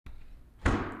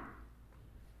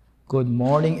Good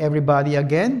morning, everybody,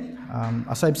 again.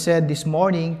 As I've said this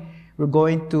morning, we're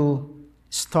going to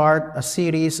start a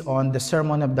series on the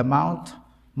Sermon of the Mount,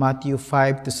 Matthew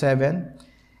 5 to 7.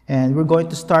 And we're going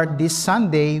to start this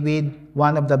Sunday with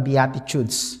one of the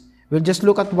Beatitudes. We'll just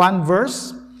look at one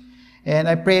verse, and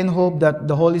I pray and hope that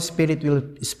the Holy Spirit will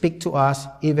speak to us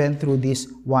even through this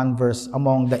one verse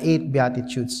among the 8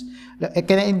 Beatitudes.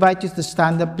 Can I invite you to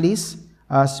stand up, please,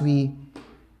 as we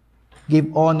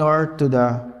give honor to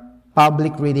the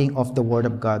public reading of the Word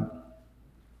of God.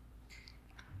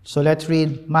 So let's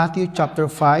read Matthew chapter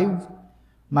 5,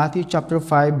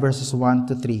 verses 1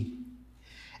 to 3.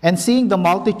 And seeing the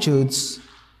multitudes,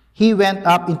 he went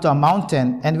up into a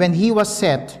mountain, and when he was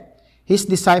set, his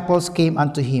disciples came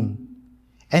unto him.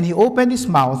 And he opened his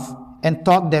mouth and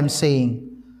taught them,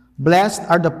 saying, Blessed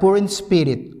are the poor in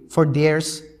spirit, for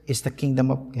theirs is the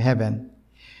kingdom of heaven.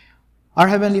 Our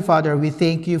Heavenly Father, we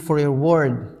thank you for your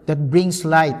word that brings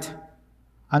light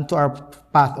unto our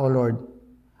path, O Lord.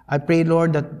 I pray,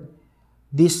 Lord, that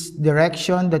this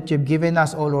direction that you've given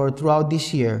us, O Lord, throughout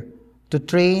this year, to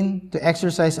train, to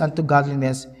exercise unto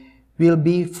godliness, will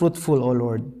be fruitful, O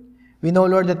Lord. We know,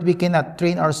 Lord, that we cannot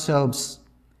train ourselves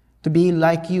to be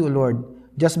like you, Lord,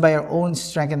 just by our own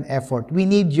strength and effort. We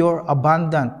need your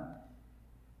abundant,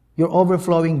 your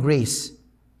overflowing grace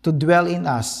to dwell in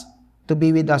us, to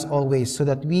be with us always, so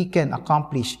that we can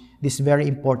accomplish this very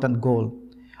important goal.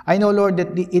 I know, Lord, that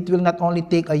it will not only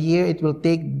take a year, it will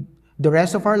take the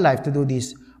rest of our life to do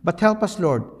this. But help us,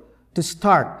 Lord, to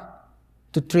start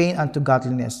to train unto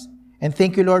godliness. And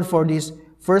thank you, Lord, for this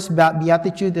first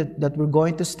beatitude that we're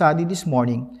going to study this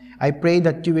morning. I pray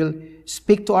that you will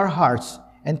speak to our hearts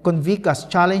and convict us,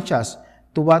 challenge us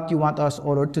to what you want us, O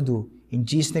Lord, to do. In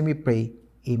Jesus' name we pray.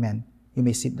 Amen. You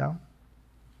may sit down.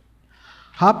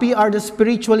 Happy are the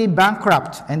spiritually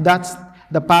bankrupt, and that's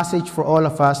the passage for all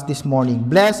of us this morning.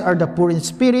 Blessed are the poor in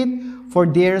spirit, for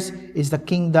theirs is the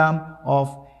kingdom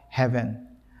of heaven.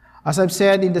 As I've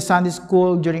said in the Sunday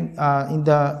school in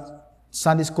the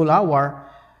Sunday school hour,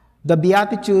 the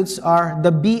Beatitudes are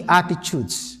the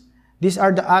Beatitudes. These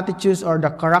are the attitudes or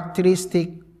the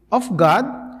characteristic of God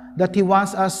that He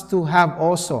wants us to have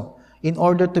also in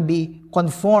order to be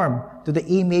conformed to the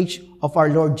image of our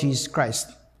Lord Jesus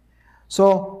Christ.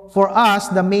 So, for us,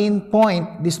 the main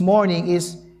point this morning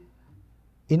is,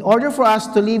 in order for us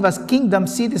to live as kingdom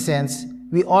citizens,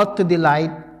 we ought to delight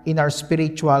in our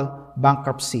spiritual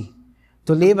bankruptcy.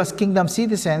 To live as kingdom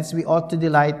citizens, we ought to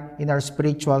delight in our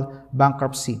spiritual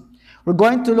bankruptcy. We're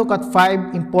going to look at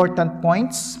 5 important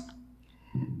points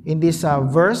in this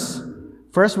verse.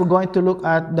 First, we're going to look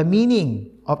at the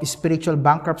meaning of spiritual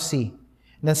bankruptcy.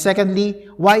 And then secondly,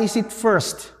 why is it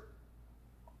first?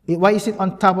 Why is it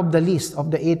on top of the list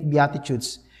of the 8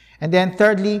 Beatitudes? And then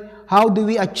thirdly, how do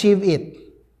we achieve it?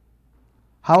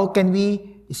 How can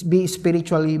we be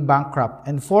spiritually bankrupt?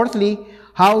 And fourthly,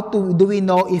 how do we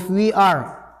know if we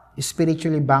are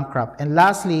spiritually bankrupt? And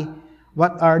lastly,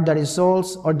 what are the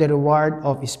results or the reward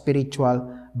of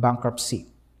spiritual bankruptcy?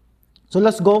 So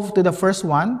let's go to the first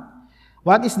one.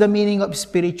 What is the meaning of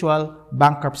spiritual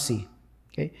bankruptcy?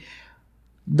 Okay.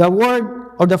 The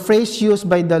word or the phrase used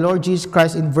by the Lord Jesus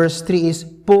Christ in verse 3 is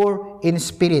poor in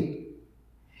spirit.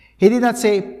 He did not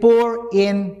say poor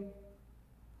in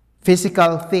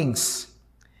physical things.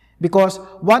 Because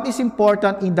what is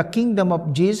important in the kingdom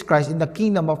of Jesus Christ, in the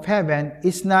kingdom of heaven,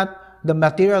 is not the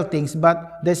material things,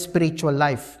 but the spiritual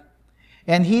life.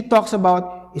 And He talks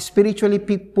about spiritually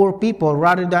poor people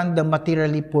rather than the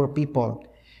materially poor people.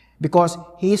 Because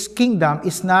His kingdom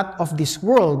is not of this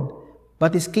world,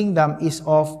 but His kingdom is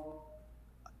of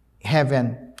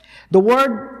heaven. The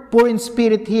word poor in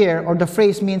spirit here, or the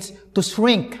phrase, means to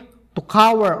shrink, to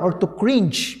cower, or to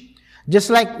cringe. Just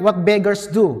like what beggars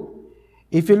do.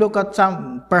 If you look at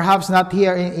some, perhaps not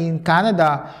here in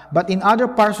Canada, but in other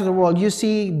parts of the world, you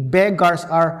see beggars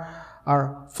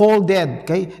are folded.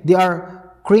 Okay? They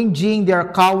are cringing, they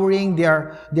are cowering, they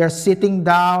are sitting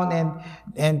down,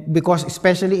 and because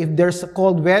especially if there's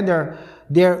cold weather,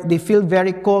 they feel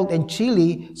very cold and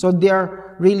chilly, so they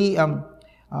are really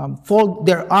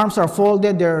their arms are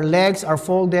folded, their legs are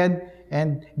folded,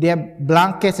 and they have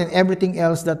blankets and everything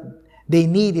else that they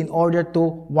need in order to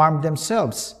warm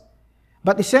themselves.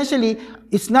 But essentially,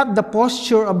 it's not the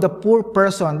posture of the poor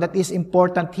person that is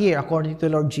important here, according to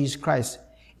the Lord Jesus Christ.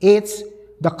 It's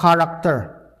the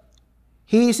character.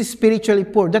 He is spiritually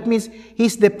poor. That means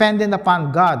he's dependent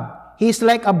upon God. He's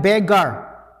like a beggar,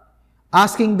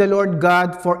 asking the Lord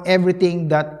God for everything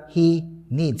that he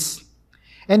needs.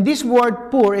 And this word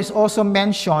poor is also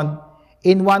mentioned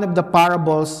in one of the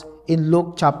parables in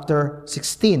Luke chapter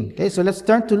 16. Okay, so let's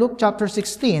turn to Luke chapter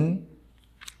 16.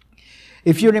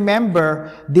 If you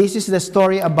remember, this is the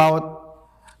story about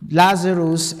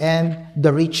Lazarus and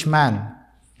the rich man.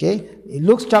 Okay?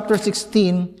 Luke chapter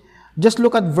 16, just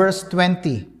look at verse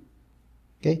 20.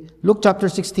 Okay? Luke chapter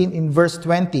 16 in verse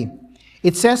 20.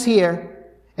 It says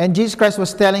here, and Jesus Christ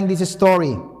was telling this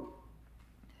story.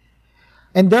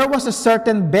 And there was a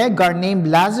certain beggar named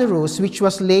Lazarus, which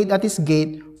was laid at his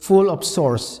gate, full of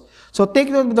sores. So take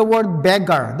note of the word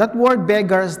beggar. That word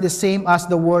beggar is the same as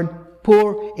the word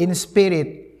poor in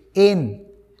spirit in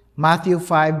Matthew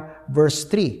 5, verse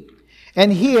 3.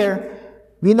 And here,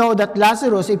 we know that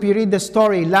Lazarus, if you read the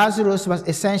story, Lazarus was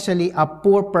essentially a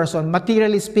poor person,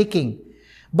 materially speaking.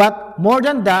 But more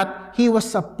than that, he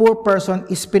was a poor person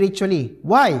spiritually.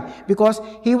 Why? Because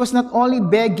he was not only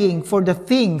begging for the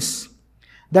things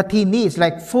that he needs,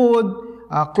 like food,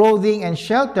 clothing, and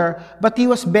shelter, but he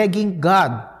was begging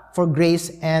God for grace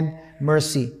and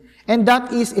mercy. And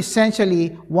that is essentially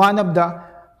one of the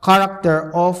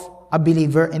character of a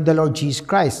believer in the Lord Jesus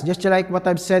Christ. Just like what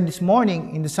I've said this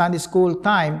morning in the Sunday school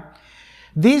time,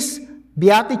 these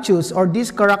beatitudes or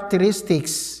these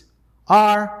characteristics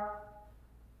are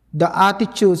the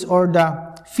attitudes or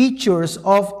the features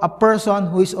of a person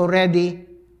who is already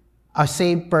a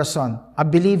saved person, a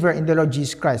believer in the Lord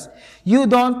Jesus Christ. You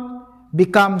don't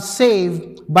become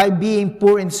saved by being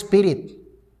poor in spirit.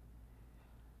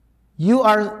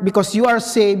 Because you are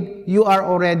saved, you are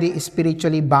already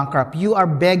spiritually bankrupt. You are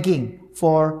begging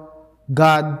for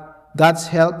God's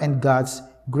help and God's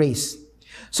grace.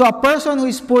 So a person who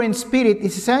is poor in spirit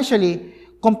is essentially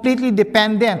completely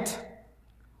dependent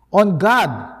on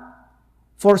God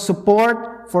for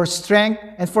support, for strength,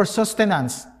 and for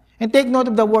sustenance. And take note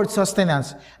of the word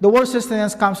sustenance. The word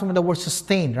sustenance comes from the word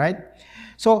sustain, right?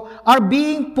 So our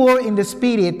being poor in the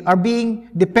spirit, our being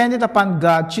dependent upon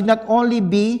God should not only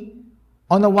be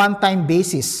on a one-time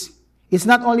basis. It's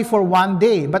not only for one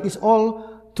day, but it's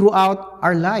all throughout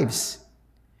our lives.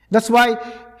 That's why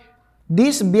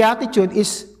this beatitude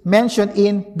is mentioned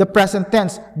in the present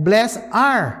tense. Blessed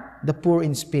are the poor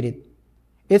in spirit.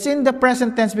 It's in the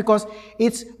present tense because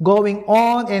it's going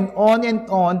on and on and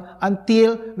on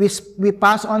until we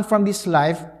pass on from this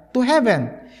life to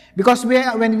heaven. Because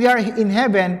when we are in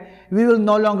heaven, we will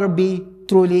no longer be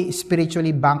truly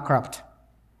spiritually bankrupt.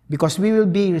 Because we will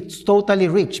be totally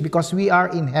rich because we are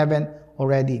in heaven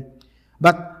already.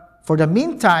 But for the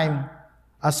meantime,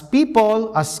 as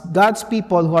God's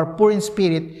people who are poor in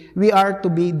spirit, we are to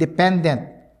be dependent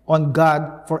on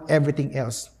God for everything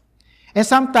else. And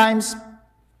sometimes,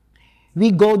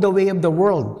 we go the way of the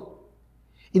world.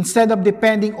 Instead of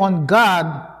depending on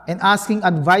God and asking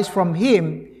advice from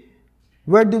Him,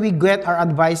 where do we get our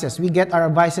advices? We get our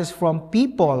advices from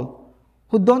people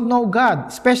who don't know God,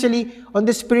 especially on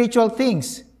the spiritual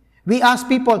things. We ask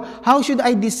people, how should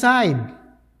I decide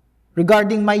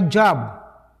regarding my job?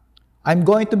 I'm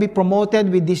going to be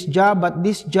promoted with this job, but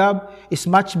this job is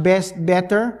much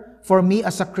better for me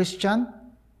as a Christian.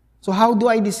 So how do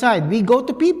I decide? We go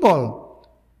to people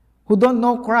who don't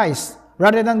know Christ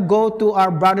rather than go to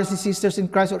our brothers and sisters in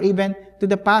Christ or even to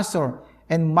the pastor.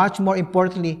 And much more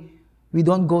importantly, we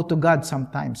don't go to God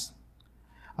sometimes.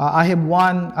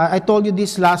 I told you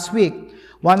this last week.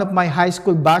 One of my high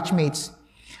school batchmates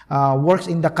works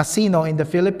in the casino in the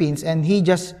Philippines, and he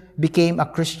just became a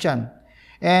Christian.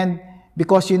 And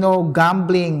because,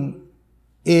 gambling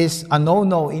is a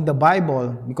no-no in the Bible,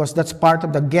 because that's part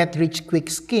of the get-rich-quick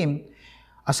scheme,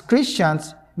 as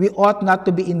Christians, we ought not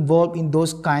to be involved in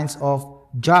those kinds of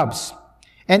jobs.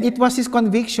 And it was his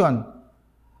conviction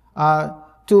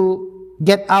to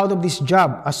get out of this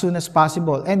job as soon as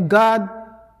possible. And God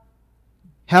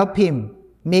help him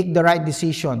make the right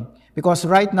decision. Because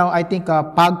right now, I think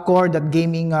PAGCOR, that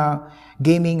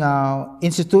gaming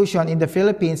institution in the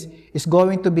Philippines, is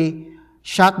going to be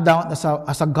shut down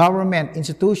as a government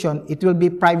institution. It will be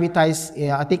privatized,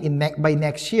 I think, by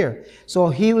next year. So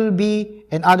he will be,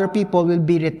 and other people will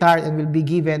be retired and will be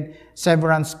given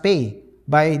severance pay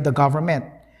by the government.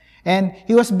 And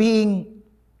he was being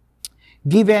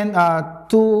given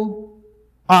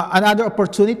another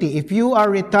opportunity. If you are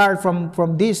retired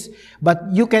from this, but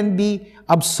you can be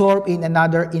absorbed in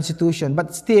another institution,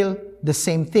 but still the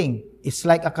same thing. It's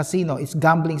like a casino. It's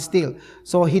gambling still.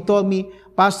 So he told me,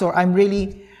 Pastor, I'm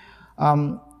really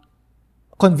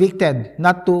convicted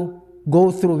not to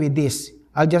go through with this.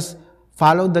 I'll just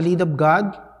follow the lead of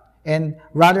God, and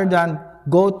rather than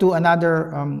go to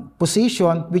another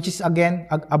position, which is again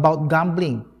about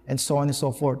gambling and so on and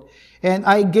so forth. And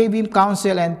I gave him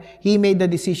counsel, and he made the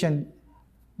decision,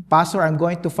 Pastor, I'm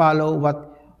going to follow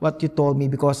what you told me,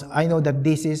 because I know that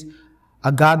this is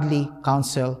a godly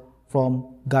counsel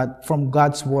from God, from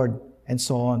God's word, and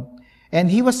so on. And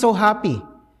he was so happy.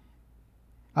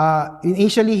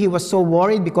 Initially, he was so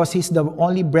worried because he's the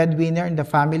only breadwinner in the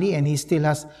family, and he still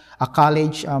has a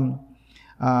college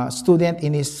student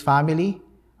in his family,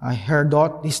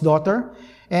 his daughter.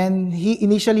 And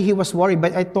initially he was worried,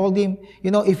 but I told him,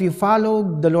 if you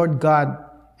follow the Lord God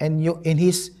and in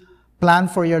His plan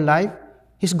for your life,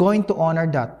 He's going to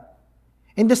honor that.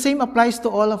 And the same applies to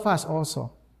all of us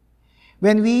also.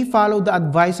 When we follow the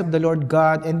advice of the Lord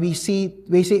God and we say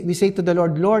to the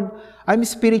Lord, Lord, I'm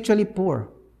spiritually poor.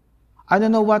 I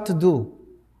don't know what to do.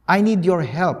 I need your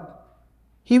help.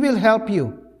 He will help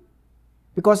you.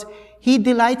 Because He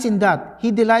delights in that.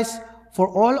 He delights for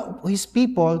all of His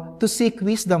people to seek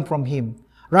wisdom from Him,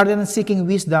 rather than seeking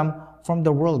wisdom from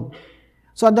the world.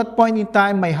 So at that point in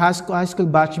time, my high school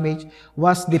batchmate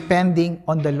was depending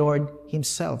on the Lord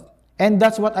Himself. And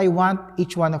that's what I want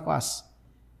each one of us,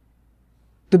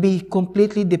 to be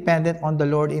completely dependent on the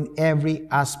Lord in every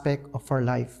aspect of our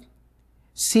life.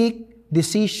 Seek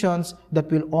decisions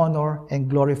that will honor and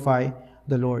glorify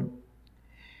the Lord.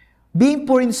 Being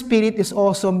poor in spirit is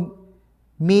also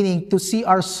meaning to see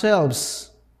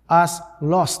ourselves as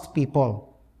lost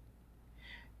people.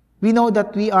 We know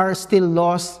that we are still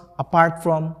lost apart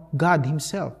from God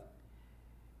Himself.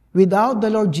 Without the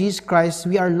Lord Jesus Christ,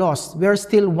 we are lost. We are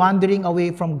still wandering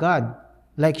away from God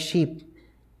like sheep.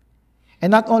 And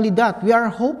not only that, we are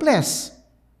hopeless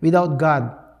without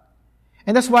God.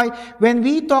 And that's why when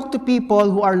we talk to people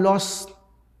who are lost,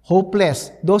 hopeless,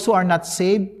 those who are not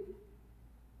saved,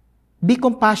 be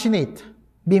compassionate,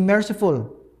 be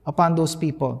merciful upon those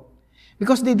people.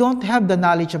 Because they don't have the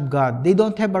knowledge of God. They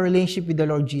don't have a relationship with the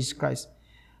Lord Jesus Christ.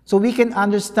 So we can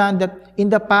understand that in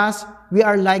the past, we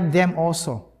are like them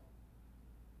also.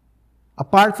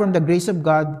 Apart from the grace of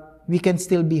God, we can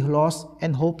still be lost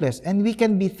and hopeless. And we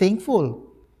can be thankful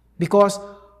because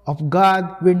of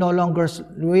God, we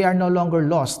are no longer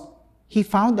lost. He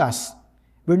found us.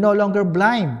 We're no longer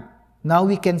blind. Now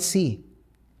we can see.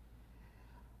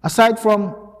 Aside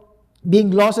from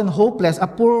being lost and hopeless, a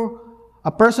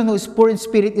person who is poor in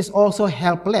spirit is also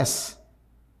helpless.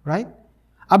 Right?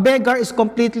 A beggar is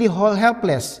completely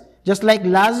helpless. Just like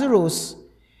Lazarus,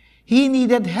 he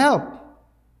needed help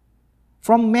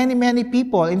from many, many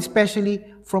people, and especially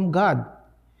from God.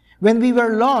 When we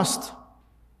were lost,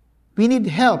 we need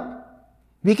help.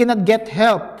 We cannot get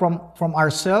help from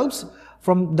ourselves,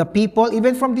 from the people,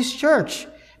 even from this church.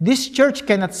 This church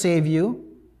cannot save you.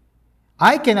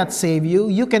 I cannot save you.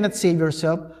 You cannot save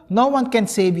yourself. No one can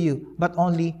save you, but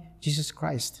only Jesus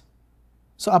Christ.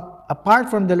 So apart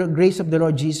from the grace of the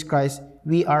Lord Jesus Christ,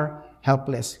 we are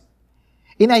helpless.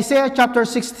 In Isaiah chapter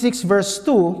 66, verse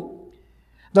 2,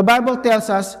 the Bible tells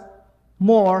us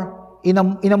more, in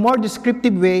a more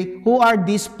descriptive way, who are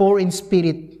these poor in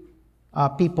spirit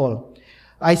people.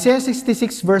 Isaiah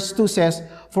 66 verse 2 says,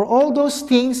 "For all those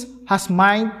things has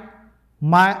mine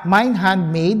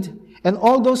hand made, and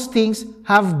all those things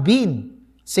have been,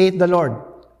 saith the Lord."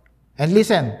 And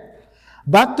listen,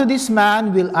 "But to this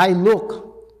man will I look."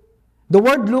 The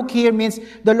word look here means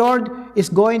the Lord is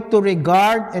going to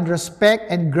regard and respect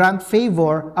and grant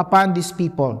favor upon these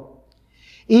people.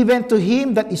 "Even to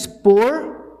him that is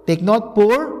poor," take note,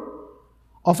 poor,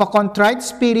 "of a contrite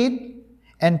spirit,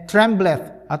 and trembleth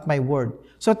at my word."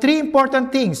 So 3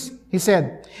 important things. He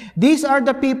said, these are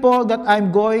the people that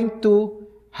I'm going to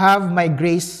have my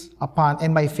grace upon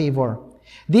and my favor.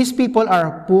 These people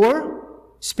are poor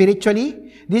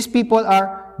spiritually. These people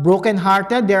are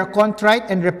brokenhearted. They are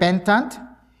contrite and repentant.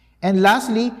 And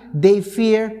lastly, they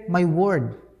fear my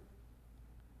word.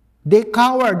 They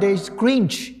cower, they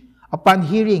cringe upon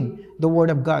hearing the word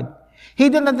of God. He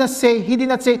did not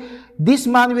say, this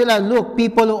man will look,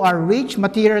 people who are rich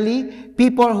materially,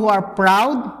 people who are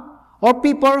proud, or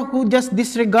people who just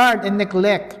disregard and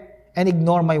neglect and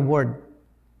ignore my word.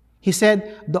 He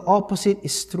said, the opposite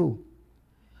is true.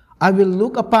 I will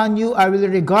look upon you, I will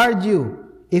regard you,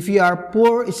 if you are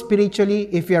poor spiritually,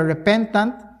 if you are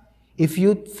repentant, if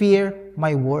you fear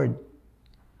my word.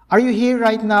 Are you here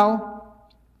right now?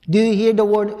 Do you hear the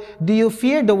word? Do you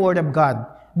fear the word of God?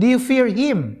 Do you fear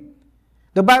Him?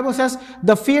 The Bible says,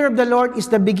 the fear of the Lord is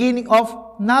the beginning of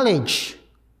knowledge.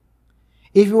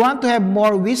 If you want to have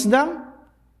more wisdom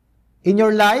in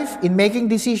your life, in making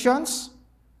decisions,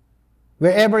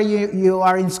 wherever you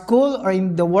are in school or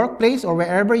in the workplace or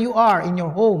wherever you are in your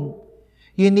home,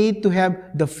 you need to have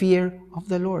the fear of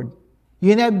the Lord.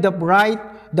 You need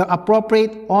the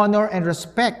appropriate honor and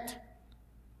respect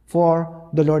for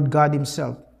the Lord God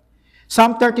Himself.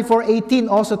 Psalm 34:18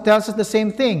 also tells us the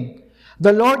same thing.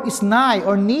 The Lord is nigh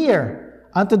or near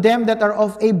unto them that are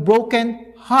of a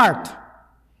broken heart,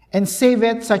 and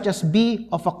saveth such as be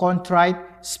of a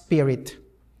contrite spirit.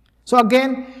 So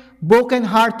again,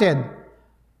 broken-hearted,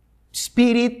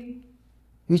 spirit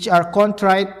which are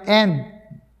contrite and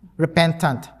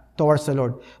repentant towards the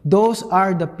Lord. Those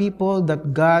are the people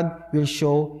that God will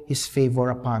show His favor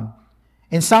upon.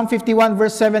 In Psalm 51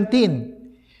 verse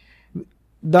 17,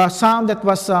 the psalm that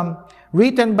was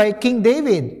written by King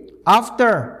David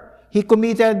after he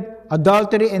committed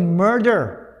adultery and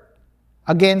murder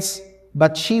against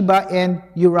Bathsheba and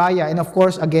Uriah, and of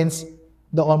course against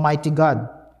the Almighty God.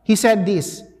 He said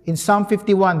this in Psalm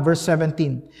 51 verse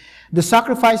 17, "The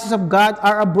sacrifices of God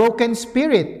are a broken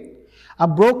spirit, a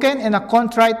broken and a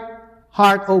contrite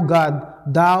heart, O God,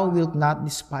 thou wilt not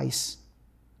despise."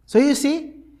 So you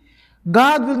see,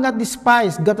 God will not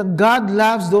despise. God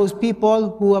loves those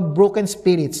people who have broken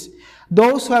spirits,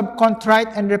 those who have contrite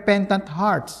and repentant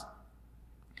hearts.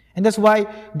 And that's why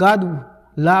God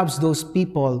loves those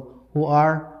people who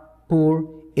are poor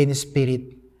in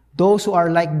spirit, those who are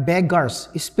like beggars,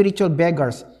 spiritual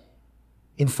beggars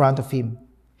in front of Him.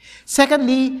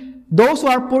 Secondly, those who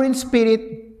are poor in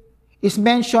spirit is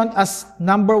mentioned as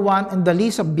number 1 in the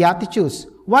list of Beatitudes.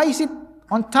 Why is it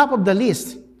on top of the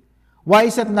list? Why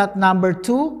is it not number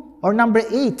 2 or number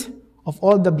 8 of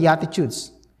all the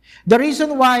Beatitudes? The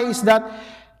reason why is that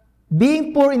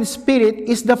being poor in spirit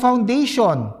is the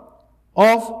foundation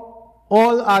of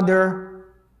all other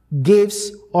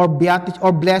gifts or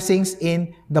blessings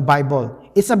in the Bible.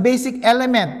 It's a basic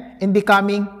element in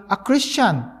becoming a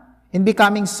Christian, in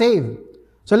becoming saved.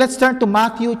 So let's turn to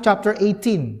Matthew chapter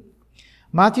 18.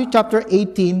 Matthew chapter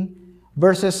 18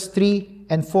 verses 3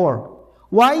 and 4.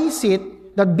 Why is it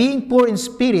that being poor in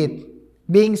spirit,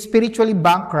 being spiritually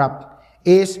bankrupt,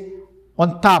 is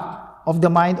on top of the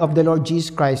mind of the Lord Jesus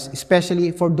Christ,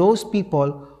 especially for those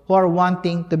people who are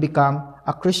wanting to become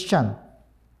a Christian?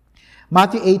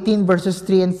 Matthew 18 verses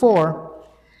 3 and 4,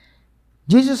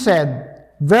 Jesus said,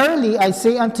 "Verily I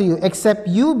say unto you, except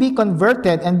you be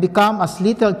converted and become as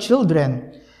little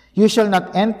children, you shall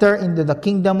not enter into the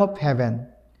kingdom of heaven.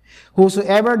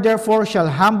 Whosoever therefore shall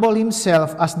humble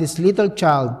himself as this little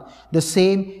child, the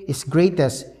same is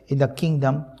greatest in the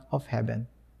kingdom of heaven."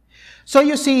 So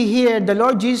you see here, the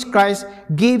Lord Jesus Christ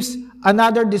gives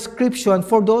another description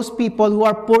for those people who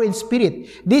are poor in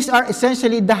spirit. These are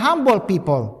essentially the humble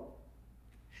people,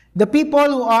 the people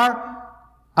who are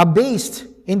abased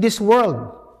in this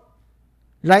world.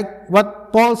 Like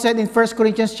what Paul said in 1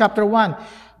 Corinthians chapter 1,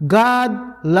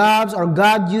 God loves, or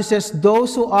God uses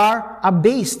those who are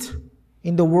abased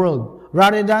in the world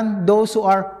rather than those who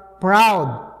are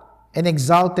proud and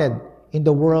exalted in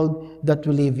the world that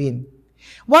we live in.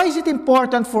 Why is it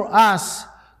important for us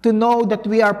to know that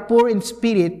we are poor in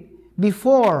spirit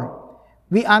before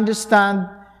we understand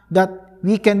that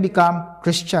we can become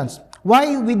Christians?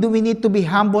 Why do we need to be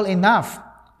humble enough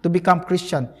to become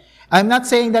Christian? I'm not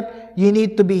saying that you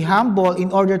need to be humble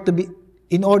in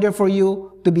order for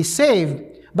you to be saved,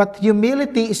 but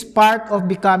humility is part of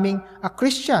becoming a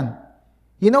Christian.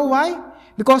 You know why?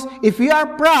 Because if you are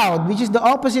proud, which is the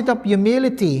opposite of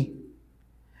humility,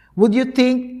 would you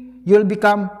think you'll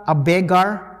become a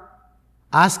beggar,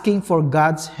 asking for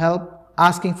God's help,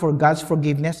 asking for God's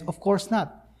forgiveness? Of course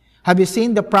not. Have you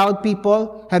seen the proud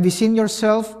people? Have you seen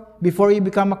yourself before you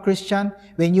become a Christian,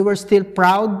 when you were still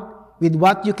proud with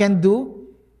what you can do,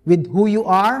 with who you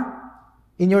are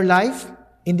in your life,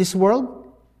 in this world?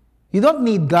 You don't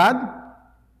need God.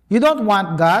 You don't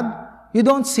want God. You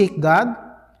don't seek God.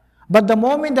 But the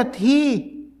moment that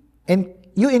you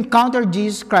encounter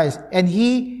Jesus Christ and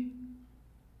He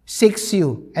seeks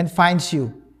you and finds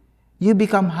you, you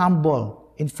become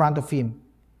humble in front of Him.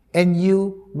 And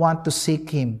you want to seek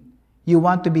Him. You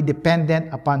want to be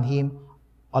dependent upon Him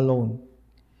alone.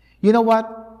 You know what?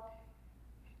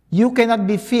 You cannot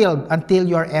be filled until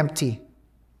you are empty.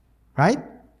 Right?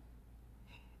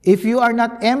 If you are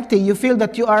not empty, you feel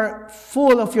that you are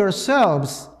full of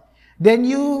yourselves, then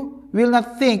you will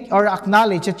not think or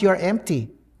acknowledge that you are empty.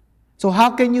 So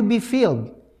how can you be filled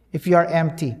if you are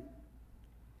empty?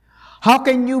 How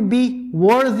can you be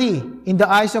worthy in the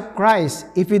eyes of Christ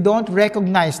if you don't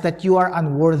recognize that you are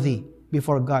unworthy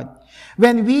before God?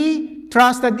 When we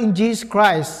trusted in Jesus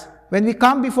Christ, when we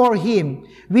come before Him,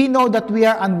 we know that we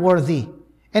are unworthy.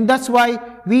 And that's why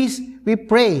we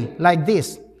pray like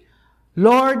this: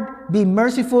 Lord, be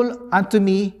merciful unto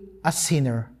me, a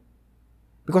sinner.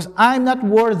 Because I'm not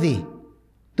worthy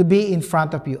to be in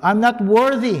front of you. I'm not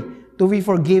worthy to be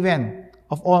forgiven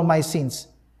of all my sins.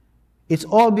 It's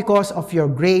all because of your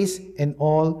grace and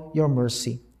all your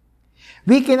mercy.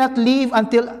 We cannot live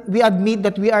until we admit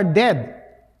that we are dead.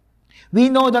 We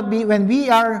know that when we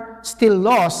are still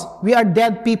lost, we are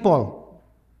dead people.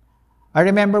 I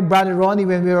remember Brother Ronnie,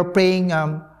 when we were praying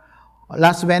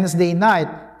last Wednesday night,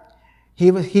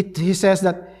 he says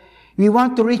that we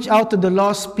want to reach out to the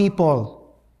lost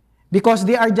people because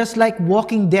they are just like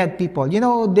walking dead people. You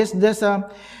know, there's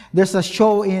a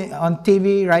show on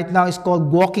TV right now. It's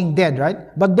called Walking Dead,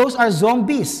 right? But those are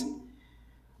zombies.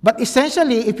 But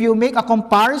essentially, if you make a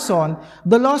comparison,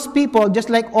 the lost people, just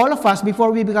like all of us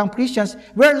before we become Christians,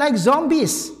 we're like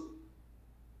zombies.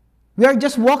 We are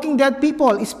just walking dead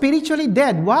people, spiritually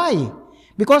dead. Why?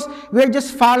 Because we're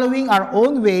just following our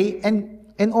own way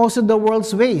and also the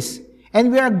world's ways.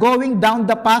 And we are going down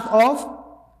the path of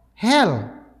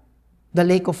hell, the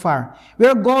lake of fire. We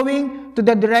are going to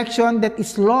the direction that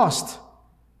is lost,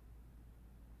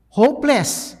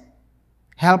 hopeless,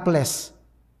 helpless.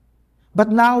 But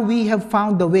now we have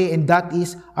found the way, and that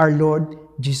is our Lord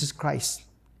Jesus Christ.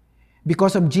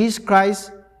 Because of Jesus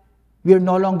Christ, we are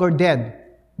no longer dead,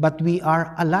 but we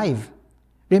are alive.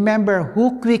 Remember,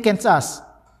 who quickens us?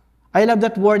 I love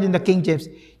that word in the King James.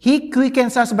 He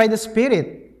quickens us by the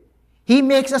Spirit. He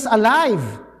makes us alive.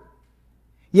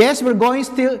 Yes,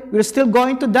 we're still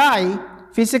going to die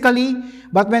physically,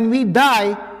 but when we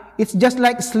die, it's just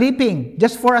like sleeping,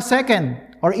 just for a second,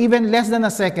 or even less than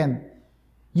a second.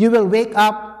 You will wake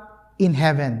up in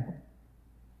heaven,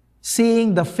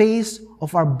 seeing the face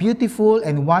of our beautiful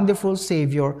and wonderful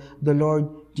Savior, the Lord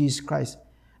Jesus Christ.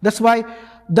 That's why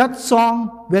that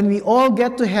song, when we all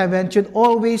get to heaven, should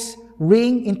always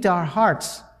ring into our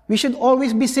hearts. We should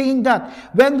always be singing that.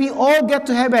 When we all get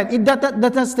to heaven, it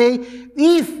doesn't say,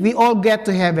 if we all get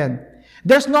to heaven.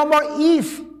 There's no more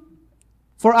if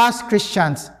for us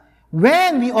Christians.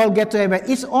 When we all get to heaven,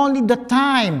 it's only the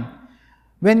time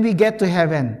when we get to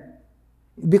heaven.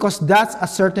 Because that's a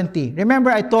certainty.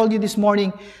 Remember, I told you this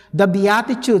morning, the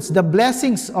Beatitudes, the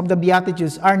blessings of the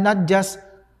Beatitudes are not just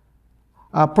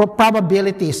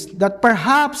probabilities that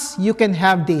perhaps you can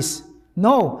have this.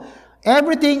 No.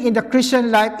 Everything in the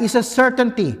Christian life is a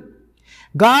certainty.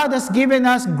 God has given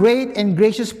us great and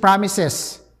gracious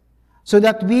promises so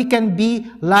that we can be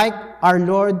like our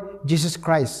Lord Jesus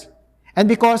Christ. And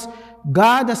because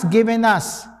God has given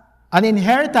us an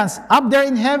inheritance up there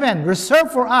in heaven,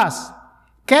 reserved for us,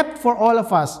 kept for all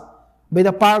of us by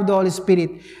the power of the Holy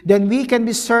Spirit, then we can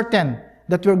be certain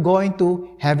that we're going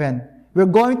to heaven. We're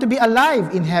going to be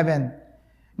alive in heaven.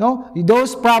 No,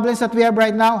 those problems that we have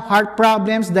right now, heart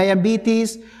problems,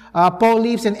 diabetes,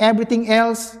 polyps, and everything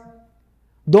else,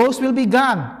 those will be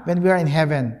gone when we are in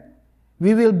heaven.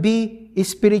 We will be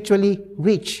spiritually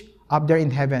rich up there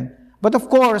in heaven. But of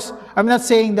course, I'm not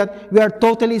saying that we are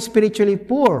totally spiritually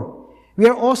poor. We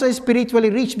are also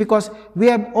spiritually rich because we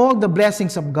have all the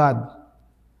blessings of God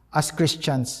as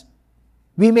Christians.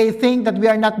 We may think that we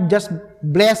are not just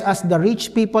blessed as the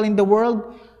rich people in the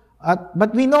world,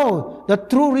 but we know that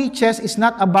true riches is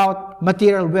not about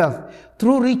material wealth.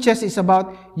 True riches is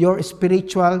about your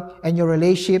spiritual and your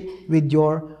relationship with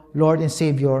your Lord and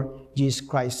Savior, Jesus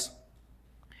Christ.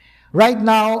 Right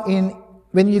now,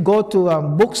 when you go to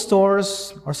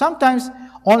bookstores or sometimes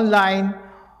online,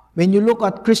 when you look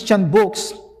at Christian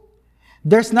books,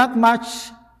 there's not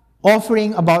much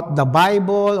offering about the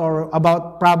Bible or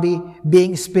about probably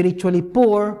being spiritually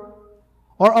poor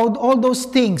or all those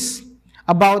things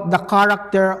about the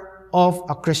character of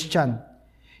a Christian.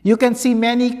 You can see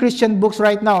many Christian books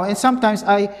right now, and sometimes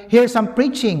I hear some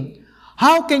preaching.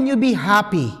 How can you be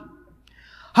happy?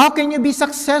 How can you be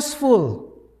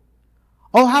successful?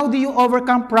 Or how do you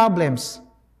overcome problems?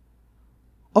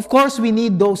 Of course, we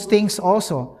need those things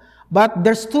also. But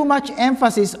there's too much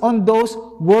emphasis on those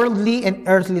worldly and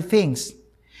earthly things.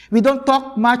 We don't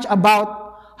talk much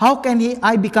about how can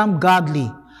I become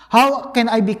godly? How can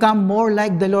I become more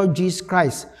like the Lord Jesus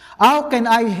Christ? How can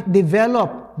I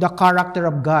develop the character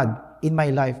of God in my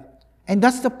life? And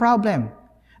that's the problem.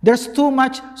 There's too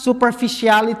much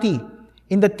superficiality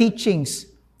in the teachings,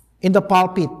 in the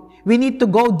pulpit. We need to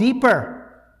go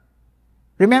deeper.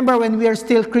 Remember when we are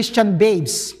still Christian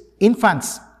babes,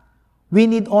 infants, we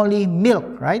need only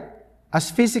milk, right? As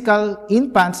physical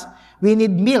infants, we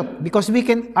need milk because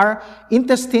our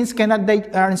intestines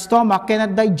our stomach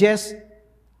cannot digest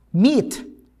meat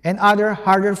and other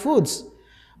harder foods.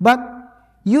 But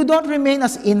you don't remain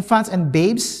as infants and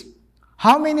babes.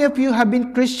 How many of you have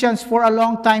been Christians for a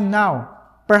long time now?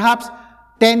 Perhaps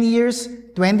 10 years,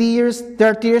 20 years,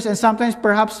 30 years, and sometimes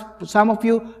perhaps some of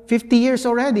you 50 years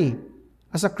already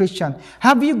as a Christian.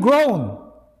 Have you grown?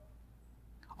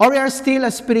 Or you are still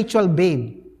a spiritual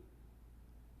babe?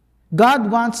 God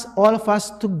wants all of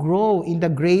us to grow in the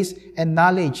grace and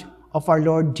knowledge of our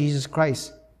Lord Jesus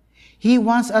Christ. He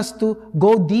wants us to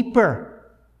go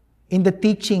deeper in the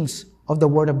teachings of the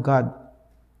Word of God.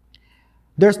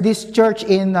 There's this church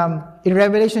in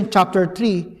Revelation chapter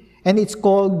 3, and it's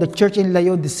called the church in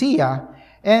Laodicea.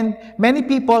 And many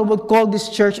people would call this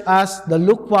church as the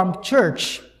lukewarm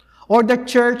church, or the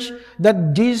church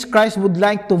that Jesus Christ would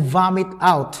like to vomit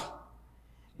out,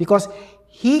 because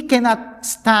he cannot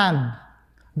stand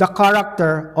the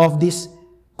character of this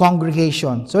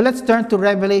congregation. So let's turn to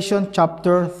Revelation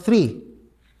chapter 3.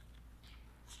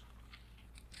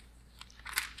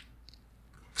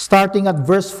 Starting at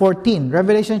verse 14.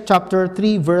 Revelation chapter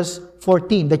 3, verse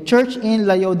 14. The church in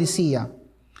Laodicea.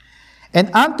 And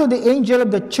unto the angel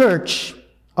of the church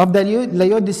of the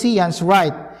Laodiceans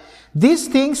write, These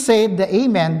things saith the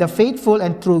Amen, the faithful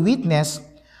and true witness,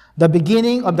 the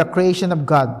beginning of the creation of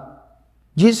God.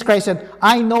 Jesus Christ said,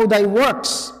 I know thy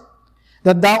works,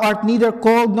 that thou art neither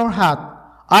cold nor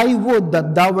hot. I would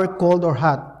that thou wert cold or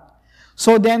hot.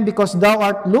 So then, because thou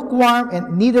art lukewarm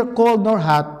and neither cold nor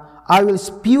hot, I will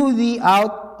spew thee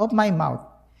out of my mouth.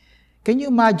 Can you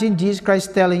imagine Jesus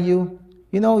Christ telling you,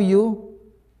 you,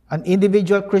 an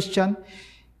individual Christian,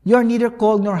 you're neither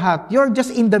cold nor hot. You're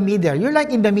just in the middle. You're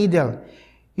like in the middle.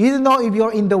 You don't know if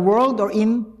you're in the world or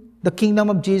in the kingdom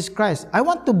of Jesus Christ. I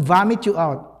want to vomit you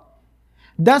out.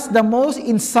 That's the most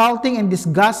insulting and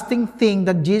disgusting thing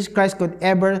that Jesus Christ could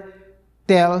ever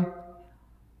tell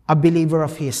a believer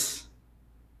of his.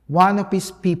 One of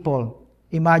his people.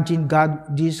 Imagine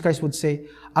Jesus Christ would say,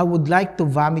 I would like to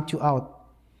vomit you out.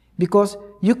 Because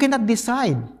you cannot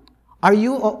decide. Are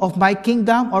you of my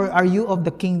kingdom or are you of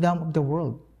the kingdom of the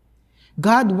world?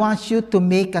 God wants you to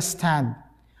make a stand.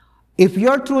 If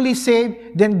you're truly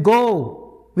saved, then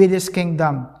go with his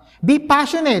kingdom. Be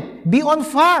passionate. Be on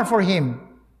fire for him.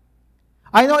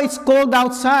 I know it's cold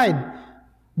outside,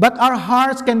 but our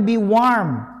hearts can be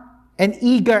warm and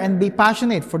eager and be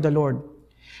passionate for the Lord.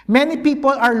 Many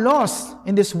people are lost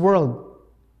in this world.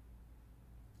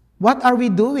 What are we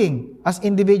doing as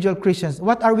individual Christians?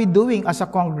 What are we doing as a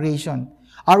congregation?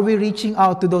 Are we reaching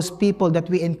out to those people that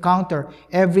we encounter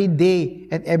every day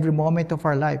and every moment of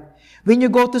our life? When you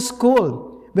go to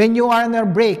school, when you are on a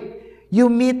break, you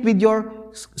meet with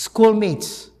your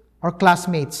schoolmates or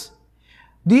classmates.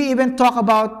 Do you even talk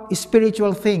about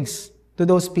spiritual things to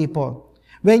those people?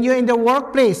 When you're in the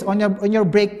workplace on your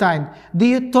break time, do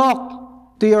you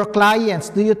talk to your clients?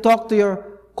 Do you talk to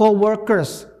your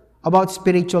co-workers about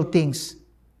spiritual things?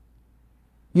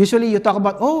 Usually you talk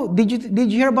about, did you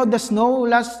hear about the snow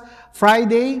last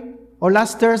Friday or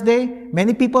last Thursday?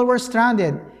 Many people were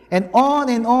stranded. And on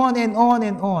and on and on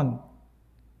and on.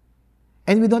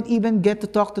 And we don't even get to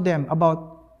talk to them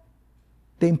about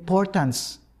the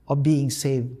importance of being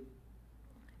saved.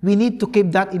 We need to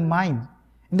keep that in mind.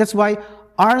 And that's why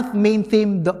our main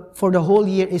theme for the whole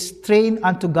year is train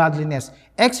unto godliness.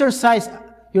 Exercise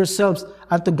yourselves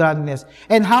unto godliness.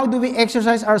 And how do we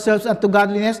exercise ourselves unto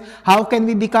godliness? How can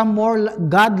we become more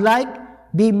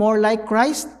God-like, be more like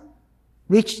Christ?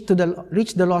 Reach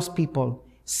the lost people.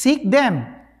 Seek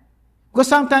them. Because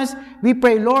sometimes we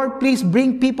pray, Lord, please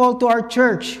bring people to our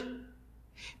church.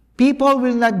 People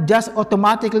will not just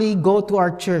automatically go to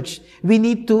our church. We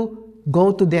need to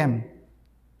go to them.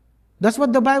 That's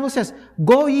what the Bible says.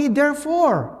 Go ye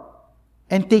therefore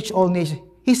and teach all nations.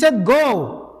 He said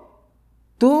go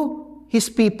to his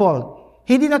people.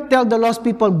 He did not tell the lost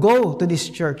people, go to this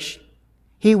church.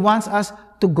 He wants us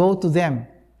to go to them.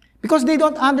 Because they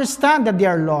don't understand that they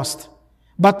are lost.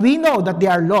 But we know that they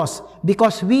are lost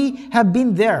because we have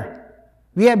been there.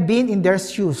 We have been in their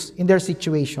shoes, in their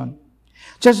situation.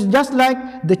 Just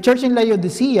like the church in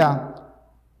Laodicea,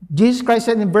 Jesus Christ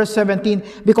said in verse 17,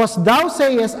 because thou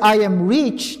sayest, I am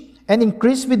rich and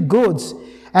increased with goods,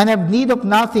 and have need of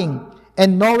nothing,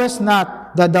 and knowest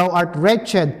not that thou art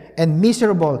wretched and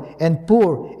miserable and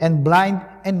poor and blind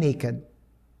and naked.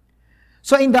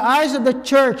 So in the eyes of the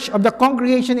church, of the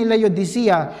congregation in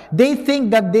Laodicea, they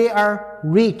think that they are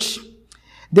rich.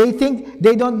 They think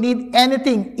they don't need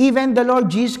anything, even the Lord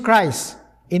Jesus Christ,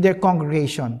 in their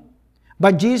congregation.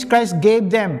 But Jesus Christ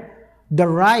gave them the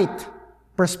right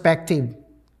perspective.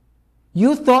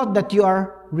 You thought that you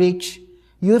are rich.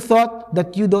 You thought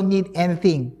that you don't need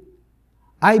anything.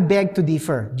 I beg to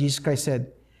differ, Jesus Christ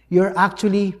said. You're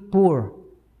actually poor.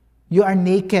 You are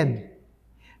naked.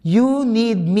 You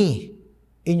need me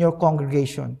in your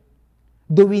congregation.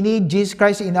 Do we need Jesus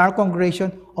Christ in our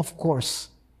congregation? Of course.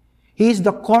 He is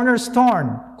the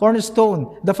cornerstone,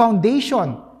 the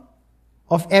foundation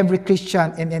of every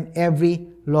Christian and in every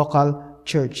local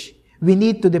church. We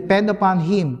need to depend upon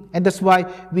Him. And that's why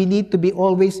we need to be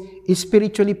always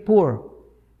spiritually poor,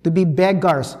 to be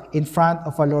beggars in front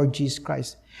of our Lord Jesus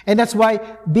Christ. And that's why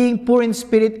being poor in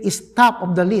spirit is top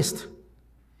of the list.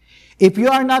 If you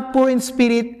are not poor in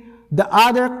spirit, the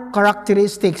other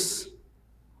characteristics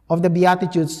of the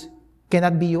Beatitudes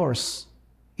cannot be yours.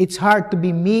 It's hard to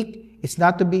be meek. It's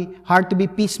not to be hard to be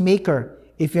peacemaker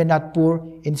if you're not poor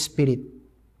in spirit.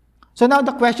 So now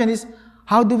the question is,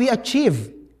 how do we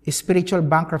achieve spiritual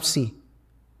bankruptcy?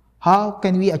 How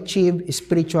can we achieve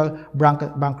spiritual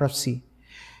bankruptcy?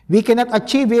 We cannot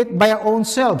achieve it by our own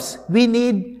selves. We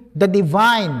need the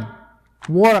divine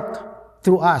work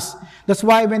through us. That's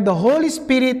why when the Holy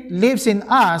Spirit lives in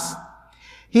us,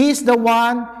 He is the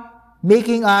one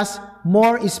making us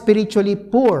more spiritually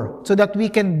poor so that we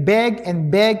can beg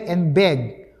and beg and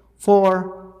beg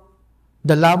for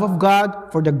the love of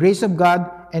God, for the grace of God,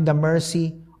 and the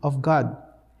mercy of God.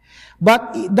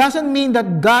 But it doesn't mean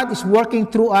that God is working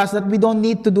through us that we don't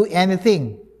need to do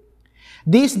anything.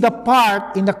 This is the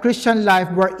part in the Christian life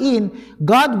wherein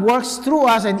God works through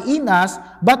us and in us,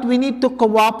 but we need to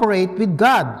cooperate with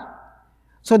God.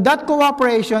 So that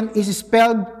cooperation is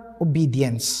spelled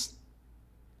obedience.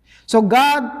 So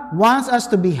God wants us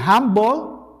to be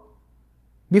humble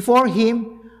before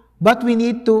Him, but we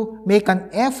need to make an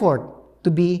effort to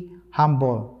be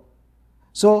humble.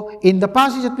 So in the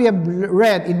passage that we have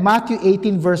read in Matthew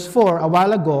 18 verse 4 a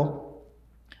while ago,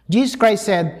 Jesus Christ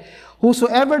said,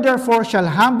 "Whosoever therefore shall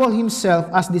humble himself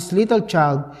as this little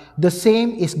child, the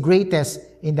same is greatest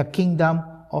in the kingdom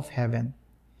of heaven."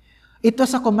 It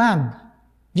was a command.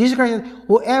 Jesus Christ said,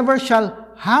 "Whoever shall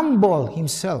humble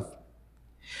himself."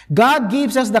 God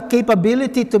gives us the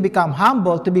capability to become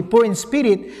humble, to be poor in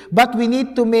spirit, but we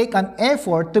need to make an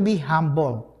effort to be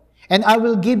humble. And I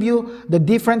will give you the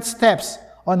different steps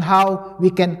on how we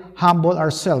can humble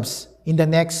ourselves in the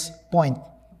next point.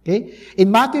 Okay?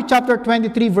 In Matthew chapter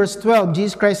 23, verse 12,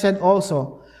 Jesus Christ said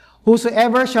also,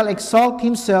 "Whosoever shall exalt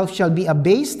himself shall be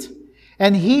abased,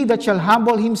 and he that shall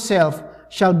humble himself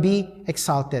shall be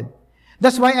exalted."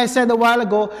 That's why I said a while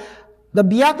ago, the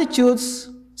Beatitudes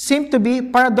seem to be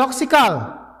paradoxical.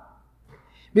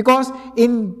 Because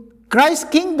in Christ's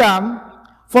kingdom,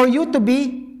 for you to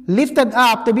be lifted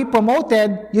up, to be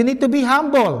promoted, you need to be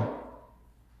humble.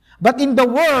 But in the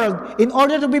world, in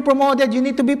order to be promoted, you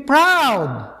need to be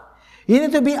proud. You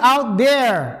need to be out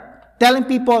there telling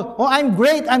people, "Oh, I'm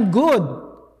great, I'm good.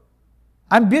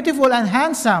 I'm beautiful and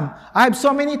handsome. I have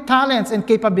so many talents and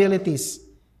capabilities."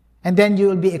 And then you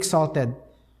will be exalted.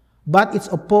 But it's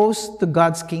opposed to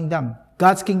God's kingdom.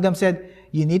 God's kingdom said,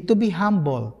 you need to be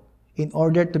humble in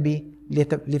order to be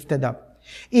lifted up.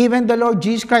 Even the Lord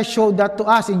Jesus Christ showed that to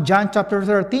us in John chapter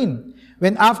 13.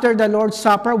 When after the Lord's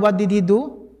Supper, what did He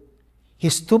do? He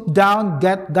stooped down,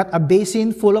 got a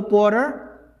basin full of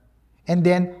water, and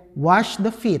then washed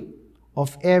the feet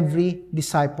of every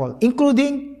disciple,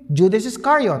 including Judas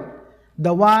Iscariot,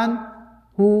 the one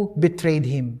who betrayed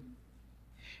Him.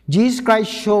 Jesus Christ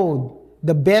showed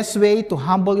the best way to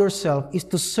humble yourself is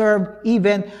to serve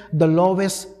even the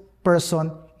lowest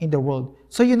person in the world.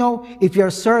 So if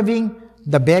you're serving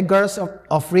the beggars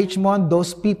of Richmond,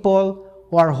 those people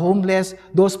who are homeless,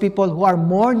 those people who are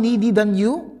more needy than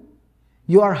you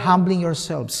are humbling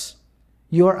yourselves.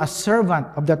 You are a servant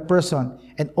of that person,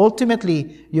 and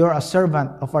ultimately, you are a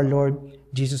servant of our Lord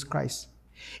Jesus Christ.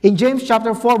 In James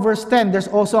chapter 4, verse 10, there's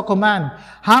also a command,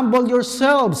 "Humble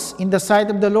yourselves in the sight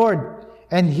of the Lord,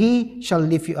 and He shall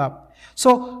lift you up."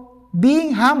 So,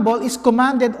 being humble is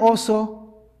commanded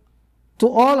also to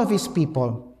all of His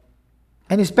people.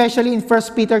 And especially in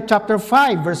 1 Peter chapter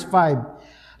 5, verse 5.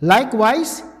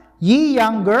 "Likewise, ye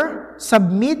younger,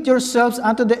 submit yourselves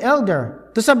unto the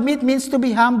elder." To submit means to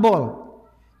be humble,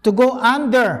 to go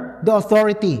under the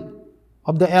authority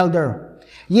of the elder.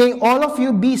 "Yea, all of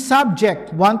you be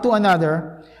subject one to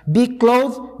another, be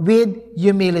clothed with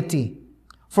humility.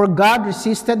 For God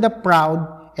resisted the proud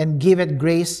and giveth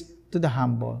grace to the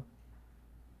humble."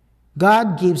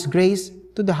 God gives grace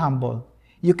to the humble.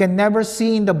 You can never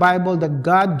see in the Bible that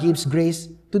God gives grace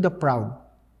to the proud.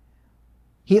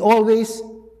 He always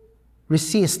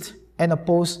resists and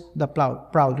opposes the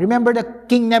proud. Remember the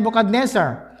King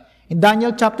Nebuchadnezzar in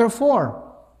Daniel chapter 4.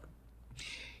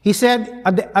 He said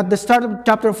at the start of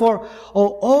chapter 4,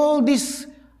 "Oh, all this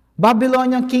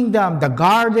Babylonian kingdom, the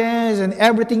gardens and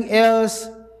everything else,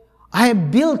 I have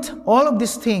built all of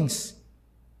these things."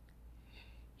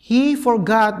 He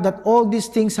forgot that all these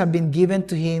things have been given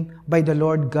to him by the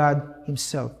Lord God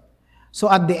Himself. So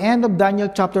at the end of Daniel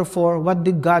chapter 4, what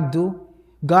did God do?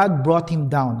 God brought him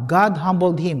down. God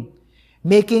humbled him,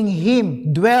 making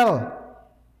him dwell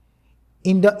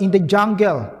in the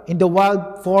jungle, in the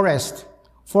wild forest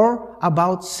for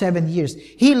about 7 years.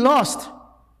 He lost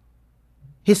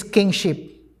his kingship.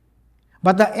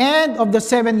 But at the end of the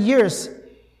 7 years,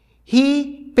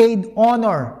 he paid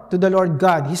honor to the Lord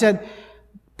God. He said,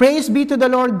 Praise be to the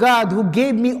Lord God who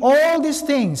gave me all these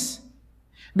things.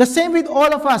 The same with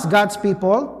all of us, God's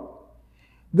people.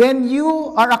 When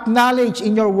you are acknowledged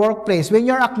in your workplace, when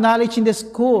you are acknowledged in the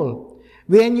school,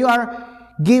 when you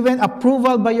are given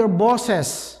approval by your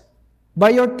bosses, by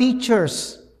your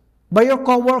teachers, by your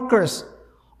co-workers,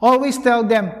 always tell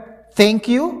them, thank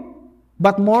you,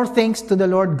 but more thanks to the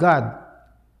Lord God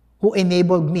who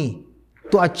enabled me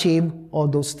to achieve all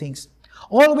those things.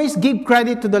 Always give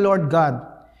credit to the Lord God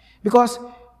because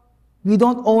we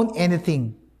don't own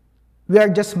anything. We are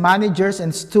just managers and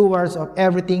stewards of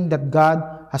everything that God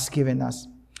has given us.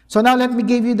 So now let me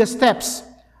give you the steps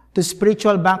to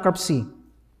spiritual bankruptcy.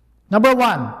 Number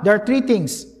one, there are 3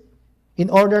 things in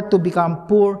order to become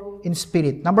poor in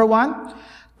spirit. Number 1,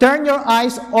 turn your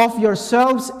eyes off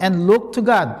yourselves and look to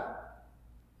God.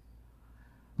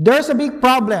 There's a big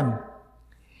problem.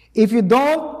 If you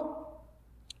don't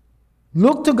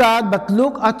look to God but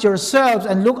look at yourselves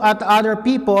and look at other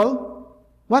people,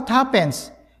 what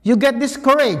happens? You get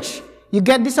discouraged. You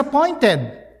get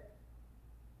disappointed.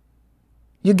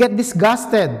 You get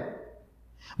disgusted.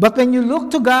 But when you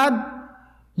look to God,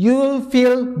 you'll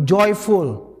feel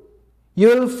joyful.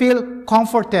 You'll feel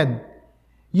comforted.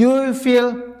 You'll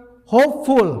feel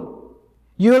hopeful.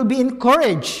 You'll be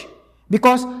encouraged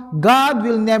because God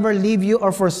will never leave you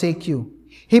or forsake you.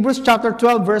 Hebrews chapter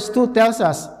 12 verse 2 tells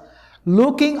us,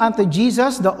 looking unto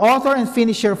Jesus, the author and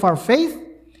finisher of our faith,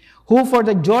 who for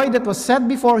the joy that was set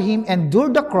before him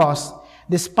endured the cross,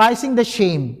 despising the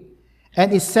shame,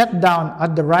 and is set down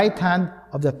at the right hand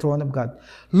of the throne of God.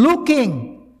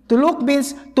 Looking. To look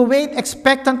means to wait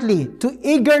expectantly, to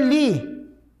eagerly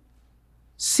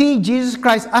see Jesus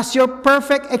Christ as your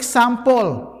perfect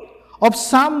example of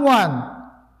someone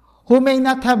who may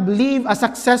not have lived a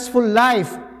successful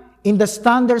life in the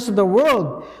standards of the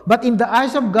world, but in the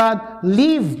eyes of God,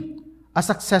 lived a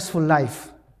successful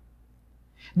life.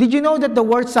 Did you know that the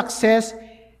word success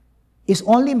is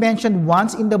only mentioned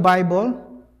once in the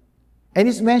Bible? And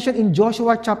it's mentioned in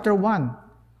Joshua chapter 1.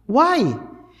 Why?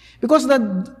 Because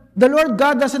the Lord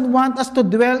God doesn't want us to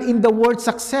dwell in the word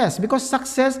success, because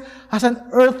success has an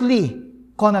earthly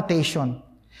connotation.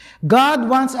 God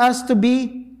wants us to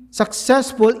be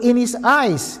successful in His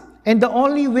eyes. And the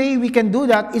only way we can do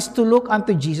that is to look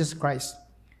unto Jesus Christ.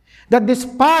 That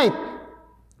despite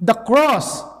the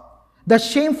cross, the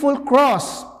shameful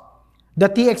cross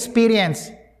that He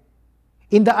experienced,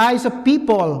 in the eyes of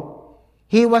people,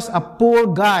 He was a poor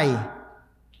guy,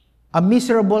 a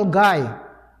miserable guy.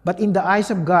 But in the eyes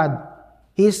of God,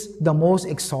 He is the most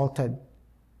exalted.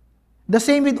 The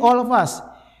same with all of us.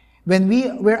 When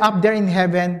we're up there in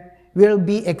heaven, we'll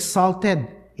be exalted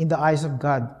in the eyes of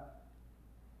God.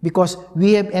 Because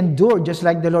we have endured, just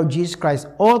like the Lord Jesus Christ,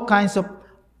 all kinds of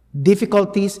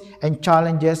difficulties and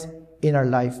challenges in our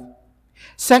life.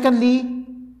 Secondly,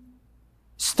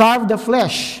 starve the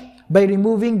flesh by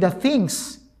removing the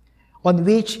things on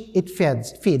which it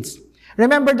feeds.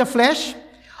 Remember the flesh?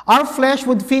 Our flesh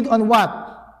would feed on what?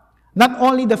 Not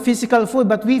only the physical food,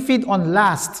 but we feed on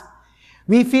lust.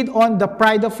 We feed on the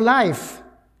pride of life.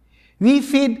 We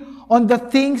feed on the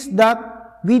things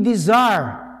that we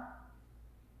desire.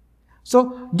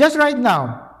 So, just right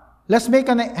now, let's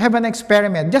have an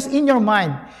experiment. Just in your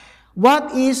mind,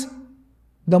 what is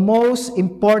the most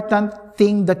important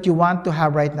thing that you want to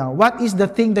have right now? What is the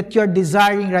thing that you're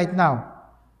desiring right now?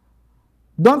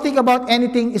 Don't think about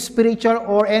anything spiritual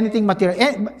or anything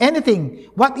material. Anything.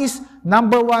 What is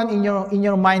number one in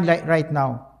your mind right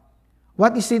now?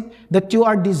 What is it that you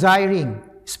are desiring,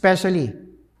 especially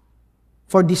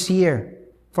for this year,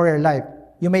 for your life?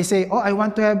 You may say, oh, I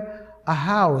want to have a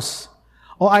house.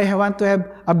 Oh, I want to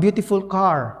have a beautiful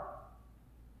car.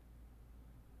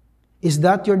 Is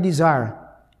that your desire?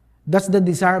 That's the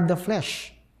desire of the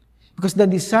flesh. Because the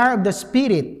desire of the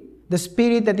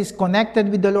spirit that is connected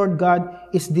with the Lord God,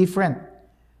 is different.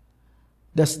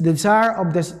 The desire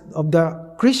of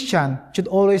the Christian should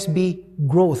always be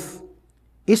growth.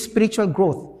 Is spiritual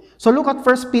growth. So look at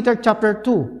 1 Peter chapter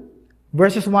 2,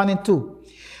 verses 1 and 2.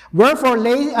 Wherefore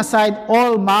lay aside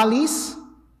all malice,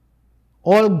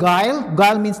 all guile.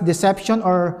 Guile means deception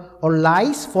or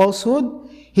lies, falsehood,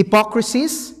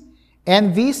 hypocrisies,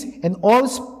 envies, and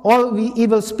all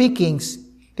evil speakings.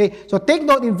 Okay, so take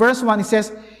note in verse 1, it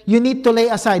says, you need to lay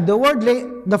aside.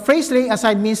 The phrase lay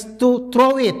aside means to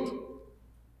throw it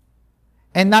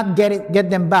and not get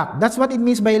them back. That's what it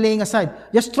means by laying aside.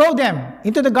 Just throw them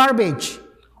into the garbage.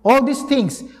 All these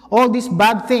things, all these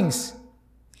bad things.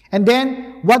 And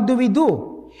then, what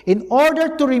do? In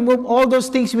order to remove all those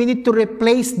things, we need to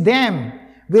replace them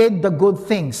with the good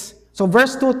things. So So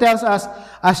verse 2 tells us,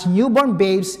 as newborn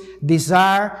babes,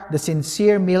 desire the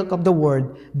sincere milk of the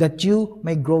word, that you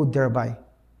may grow thereby.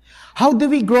 How do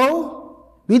we grow?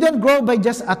 We don't grow by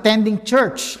just attending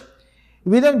church.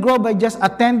 We don't grow by just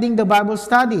attending the Bible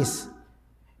studies.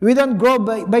 We don't grow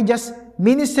by just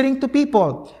ministering to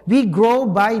people. We grow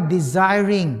by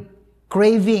desiring,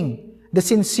 craving the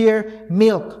sincere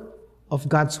milk of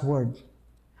God's word.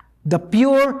 The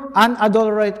pure,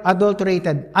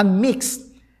 unadulterated, unmixed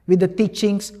with the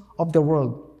teachings of the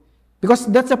world. Because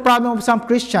that's the problem of some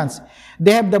Christians.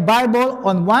 They have the Bible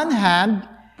on one hand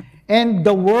and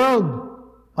the world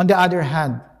on the other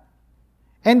hand.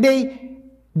 And they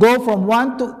go from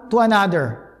one to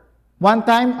another. One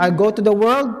time I go to the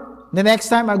world, the next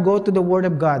time I go to the Word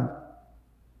of God.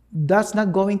 That's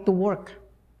not going to work.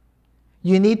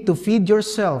 You need to feed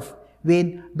yourself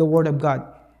with the Word of God.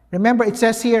 Remember, it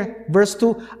says here, verse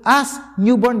 2, as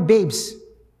newborn babes.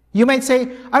 You might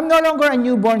say, I'm no longer a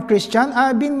newborn Christian.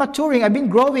 I've been maturing. I've been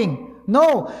growing.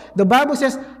 No, the Bible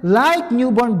says, like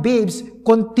newborn babes,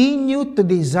 continue to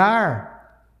desire.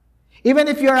 Even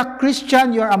if you're a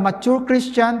Christian, you're a mature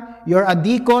Christian, you're a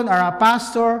deacon or a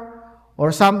pastor,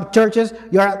 or some churches,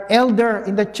 you're an elder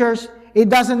in the church, it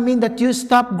doesn't mean that you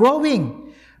stop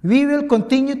growing. We will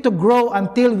continue to grow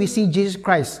until we see Jesus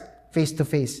Christ face to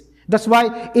face. That's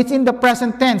why it's in the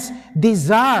present tense.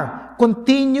 Desire.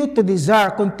 Continue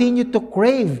to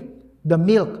crave the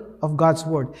milk of God's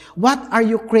Word. What are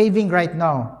you craving right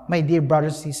now, my dear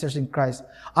brothers and sisters in Christ?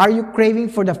 Are you craving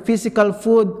for the physical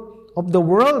food of the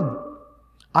world?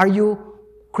 Are you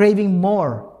craving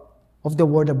more of the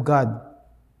Word of God?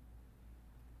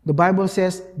 The Bible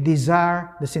says,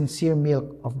 desire the sincere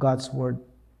milk of God's Word.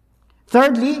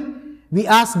 Thirdly, we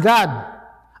ask God.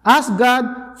 Ask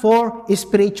God for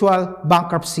spiritual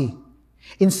bankruptcy.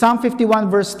 In Psalm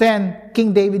 51 verse 10,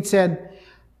 King David said,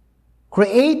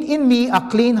 create in me a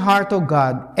clean heart, O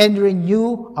God, and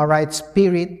renew a right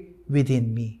spirit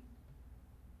within me.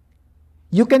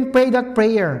 You can pray that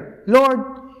prayer. Lord,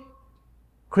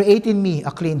 create in me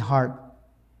a clean heart.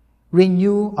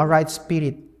 Renew a right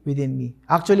spirit within me.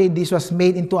 Actually, this was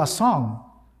made into a song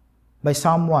by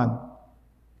someone.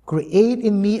 Create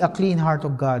in me a clean heart, O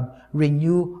God.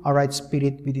 Renew a right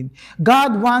spirit within me.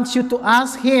 God wants you to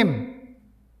ask Him.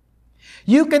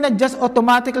 You cannot just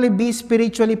automatically be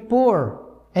spiritually poor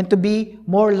and to be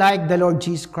more like the Lord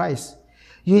Jesus Christ.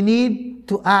 You need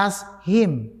to ask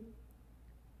Him.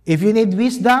 If you need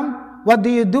wisdom, what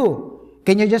do?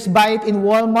 Can you just buy it in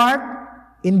Walmart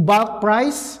in bulk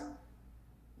price?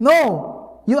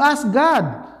 No. You ask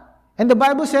God. And the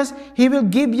Bible says He will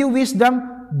give you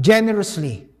wisdom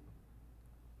generously,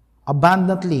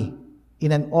 abundantly,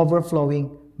 in an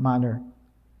overflowing manner.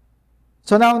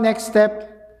 So now, next step,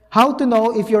 how to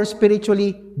know if you're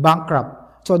spiritually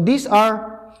bankrupt. So these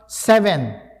are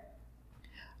 7.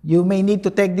 You may need to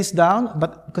take this down,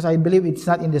 but because I believe it's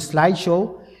not in the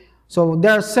slideshow. So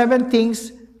there are 7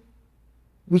 things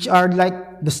which are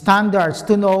like the standards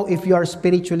to know if you are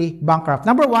spiritually bankrupt.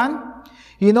 Number 1,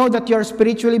 you know that you're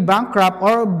spiritually bankrupt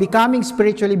or becoming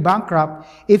spiritually bankrupt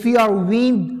if you are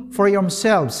weaned for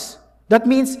yourselves. That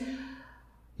means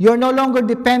you're no longer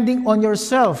depending on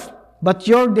yourself, but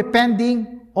you're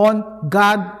depending on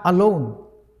God alone.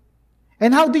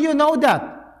 And how do you know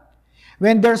that?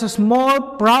 When there's a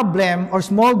small problem or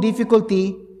small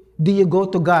difficulty, do you go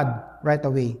to God right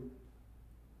away?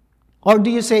 Or do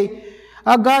you say,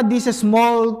 God, this is a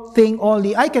small thing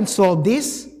only. I can solve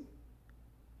this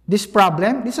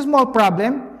problem. This is a small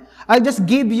problem. I'll just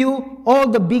give you all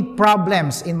the big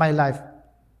problems in my life.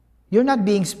 You're not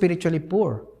being spiritually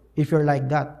poor if you're like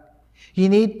that. You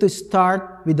need to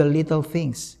start with the little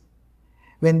things.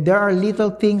 When there are little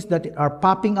things that are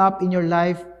popping up in your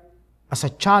life as a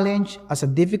challenge, as a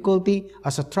difficulty,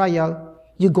 as a trial,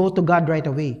 you go to God right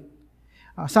away.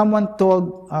 Someone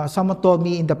told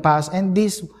me in the past, and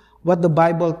this what the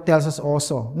Bible tells us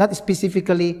also, not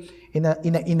specifically in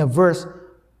a verse,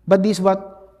 but this is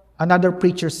what another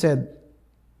preacher said.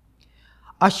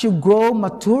 As you grow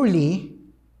maturely,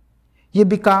 you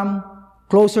become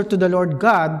closer to the Lord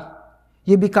God,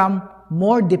 you become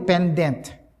more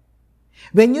dependent.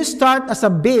 When you start as a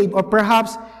babe, or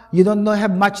perhaps you don't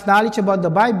have much knowledge about the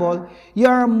Bible, you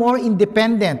are more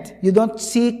independent. You don't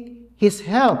seek His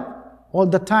help all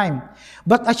the time.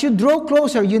 But as you draw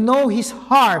closer, you know His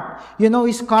heart, you know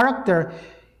His character,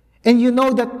 and you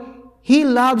know that He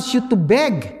loves you to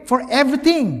beg for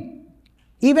everything,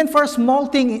 even for small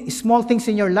things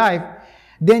in your life.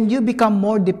 Then you become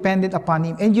more dependent upon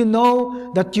Him. And you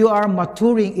know that you are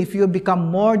maturing if you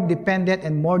become more dependent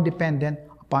and more dependent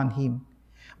upon Him.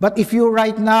 But if you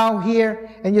right now here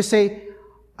and you say,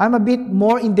 I'm a bit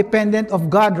more independent of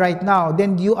God right now,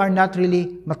 then you are not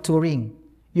really maturing.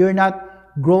 You're not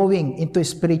growing into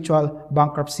spiritual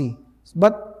bankruptcy.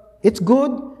 But it's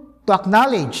good to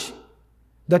acknowledge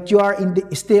that you are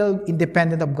still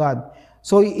independent of God.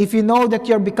 So if you know that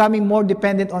you're becoming more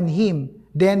dependent on Him,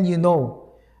 then you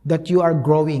know that you are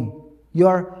growing. You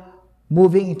are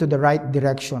moving into the right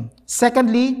direction.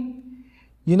 Secondly,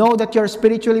 you know that you're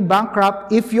spiritually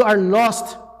bankrupt if you are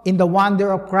lost in the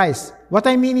wonder of Christ. What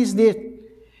I mean is this: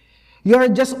 you are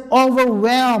just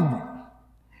overwhelmed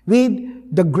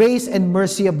with the grace and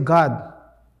mercy of God.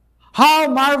 How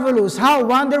marvelous, how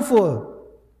wonderful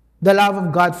the love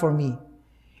of God for me.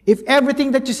 If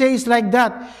everything that you say is like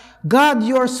that, God,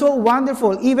 you are so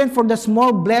wonderful, even for the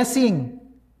small blessing.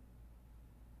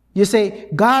 You say,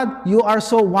 God, you are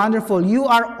so wonderful. You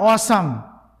are awesome.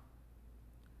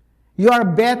 You are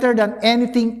better than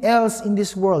anything else in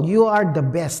this world. You are the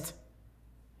best.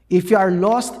 If you are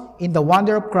lost in the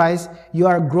wonder of Christ, you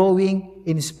are growing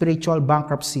in spiritual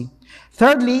bankruptcy.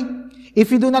 Thirdly,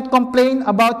 if you do not complain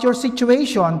about your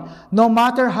situation, no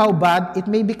matter how bad it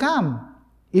may become.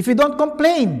 If you don't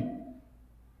complain,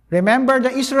 remember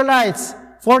the Israelites,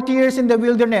 40 years in the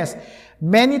wilderness.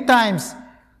 Many times,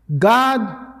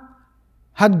 God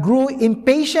had grew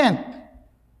impatient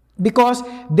because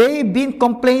they've been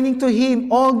complaining to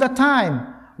Him all the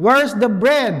time. Where's the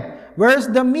bread? Where's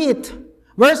the meat?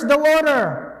 Where's the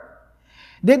water?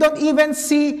 They don't even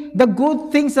see the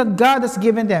good things that God has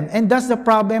given them. And that's the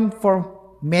problem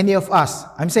for many of us.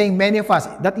 I'm saying many of us.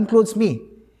 That includes me.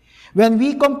 When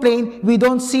we complain, we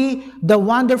don't see the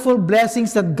wonderful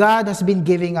blessings that God has been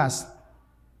giving us.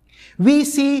 We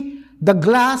see the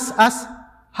glass as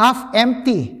half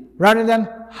empty rather than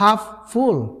half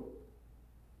full.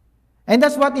 And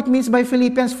that's what it means by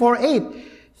Philippians 4:8.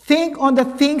 Think on the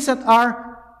things that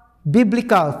are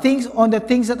biblical. Think on the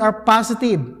things that are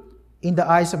positive in the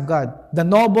eyes of God. The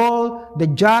noble, the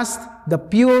just, the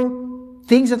pure,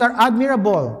 things that are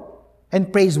admirable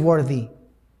and praiseworthy.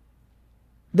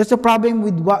 That's the problem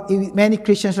with many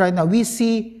Christians right now. We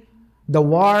see the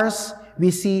wars,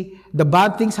 we see the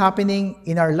bad things happening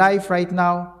in our life right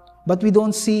now, but we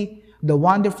don't see the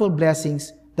wonderful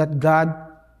blessings that God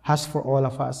has for all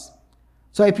of us.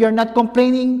 So if you're not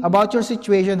complaining about your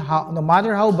situation, no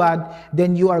matter how bad,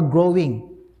 then you are growing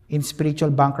in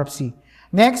spiritual bankruptcy.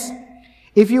 Next,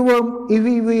 if we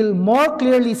will more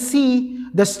clearly see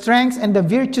the strengths and the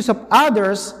virtues of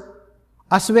others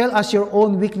as well as your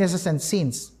own weaknesses and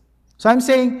sins. So I'm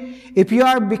saying, if you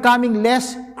are becoming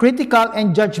less critical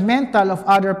and judgmental of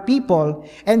other people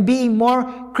and being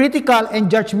more critical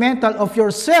and judgmental of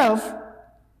yourself,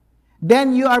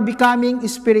 then you are becoming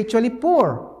spiritually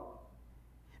poor.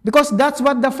 Because that's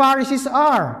what the Pharisees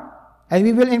are. And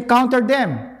we will encounter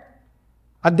them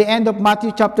at the end of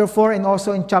Matthew chapter 4 and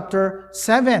also in chapter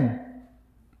 7.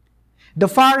 The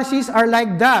Pharisees are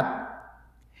like that.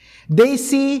 They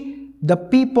see the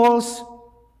people's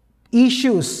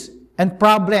issues and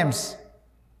problems,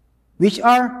 which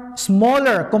are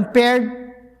smaller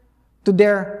compared to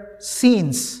their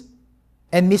sins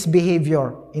and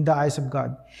misbehavior in the eyes of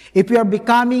God. If we are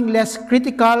becoming less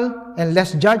critical and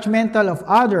less judgmental of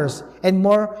others and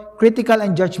more critical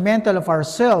and judgmental of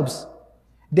ourselves,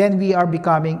 then we are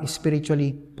becoming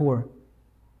spiritually poor.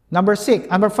 Number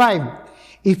 5,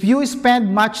 if you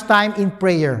spend much time in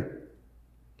prayer,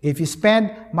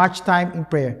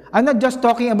 I'm not just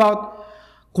talking about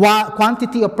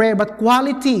quantity of prayer, but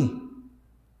quality.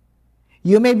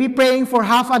 You may be praying for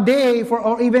half a day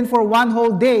or even for one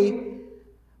whole day,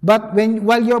 but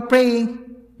while you're praying,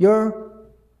 you're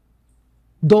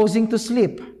dozing to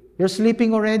sleep. You're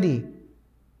sleeping already.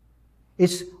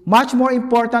 It's much more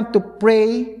important to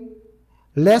pray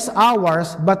less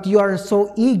hours, but you are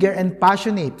so eager and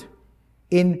passionate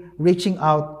in reaching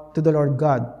out to the Lord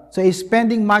God. So if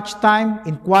spending much time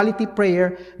in quality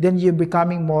prayer, then you're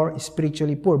becoming more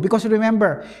spiritually poor. Because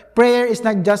remember, prayer is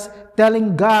not just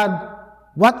telling God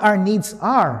what our needs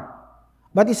are,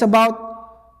 but it's about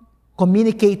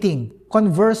communicating,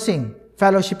 conversing,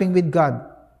 fellowshipping with God.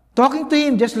 Talking to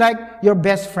Him just like your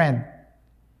best friend.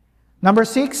 Number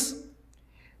 6,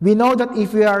 we know that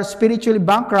if we are spiritually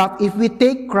bankrupt, if we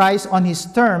take Christ on His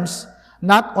terms,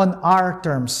 not on our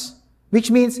terms.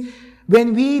 Which means,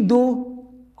 when we do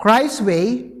Christ's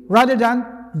way rather than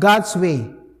God's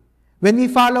way. When we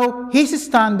follow His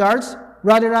standards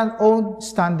rather than our own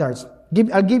standards.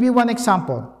 I'll give you one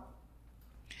example.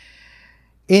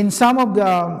 In some of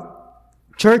the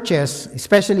churches,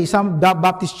 especially some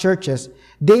Baptist churches,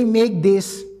 they make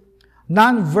this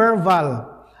non-verbal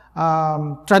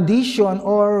tradition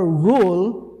or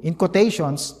rule, in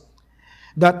quotations,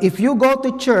 that if you go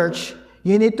to church,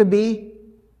 you need to be,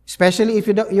 especially if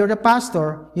you're the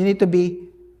pastor, you need to be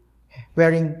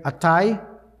wearing a tie,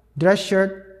 dress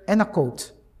shirt, and a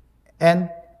coat, and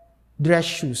dress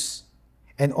shoes.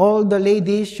 And all the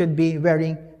ladies should be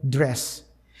wearing dress.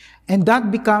 And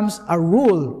that becomes a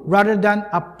rule rather than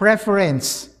a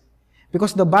preference.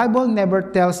 Because the Bible never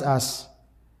tells us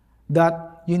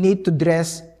that you need to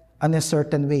dress in a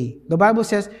certain way. The Bible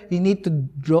says you need to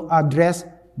dress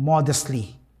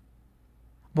modestly.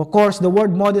 Of course, the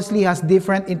word modestly has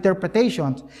different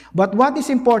interpretations. But what is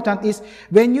important is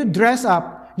when you dress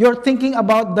up, you're thinking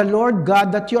about the Lord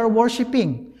God that you are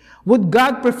worshiping. Would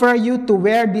God prefer you to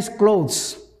wear these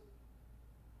clothes?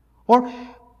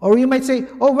 Or you might say,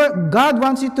 oh, well, God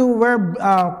wants you to wear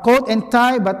coat and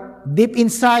tie, but deep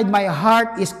inside my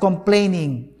heart is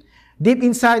complaining. Deep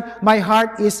inside my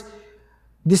heart is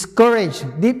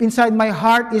discouraged. Deep inside my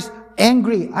heart is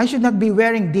angry. I should not be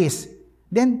wearing this.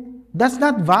 Then that's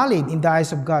not valid in the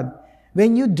eyes of God.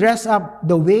 When you dress up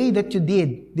the way that you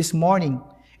did this morning,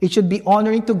 it should be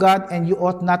honoring to God and you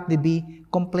ought not to be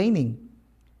complaining.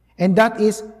 And that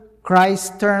is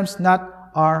Christ's terms,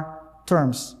 not our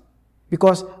terms.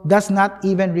 Because that's not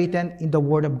even written in the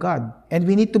Word of God. And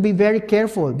we need to be very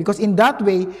careful because in that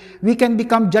way, we can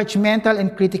become judgmental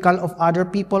and critical of other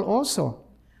people also.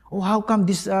 Oh, how come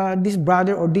this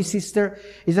brother or this sister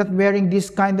is not wearing this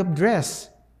kind of dress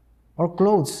or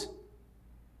clothes?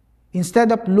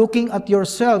 Instead of looking at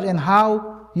yourself and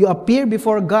how you appear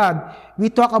before God, we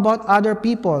talk about other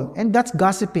people. And that's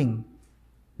gossiping.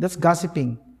 That's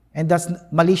gossiping. And that's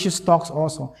malicious talks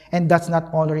also. And that's not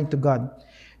honoring to God.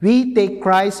 We take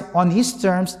Christ on His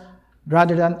terms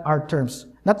rather than our terms.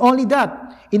 Not only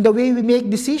that, in the way we make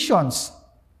decisions.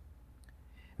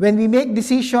 When we make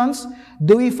decisions,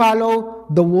 do we follow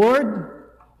the Word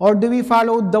or do we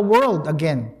follow the world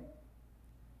again?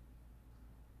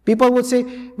 People would say,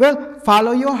 well,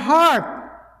 follow your heart.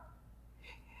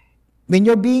 When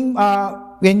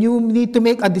you need to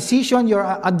make a decision, you're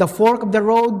at the fork of the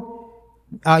road,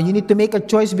 you need to make a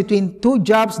choice between two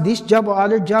jobs, this job or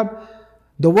other job.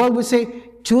 The world would say,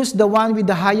 choose the one with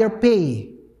the higher pay.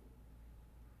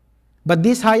 But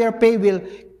this higher pay will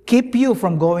keep you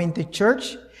from going to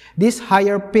church. This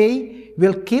higher pay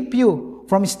will keep you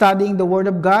from studying the Word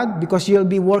of God because you'll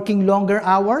be working longer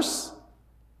hours.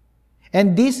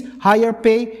 And this higher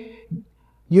pay,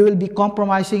 you will be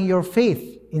compromising your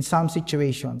faith in some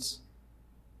situations.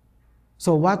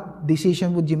 So what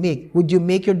decision would you make? Would you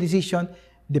make your decision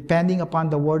depending upon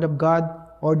the Word of God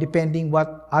or depending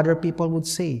what other people would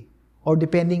say or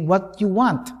depending what you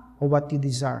want or what you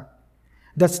desire?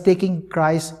 That's taking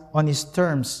Christ on His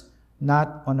terms,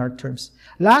 not on our terms.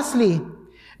 Lastly,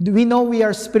 we know we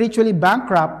are spiritually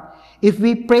bankrupt if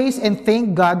we praise and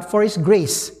thank God for His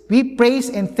grace. We praise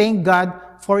and thank God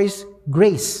for His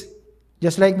grace.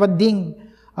 Just like what Ding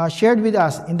shared with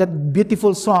us in that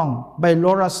beautiful song by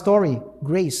Laura Story,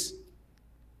 Grace.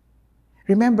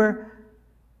 Remember,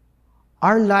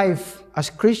 our life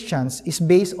as Christians is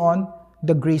based on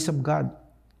the grace of God.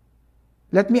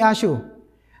 Let me ask you,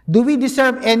 do we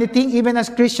deserve anything even as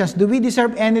Christians? Do we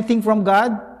deserve anything from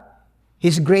God?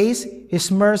 His grace, His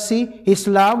mercy, His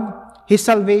love, His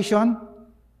salvation?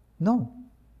 No.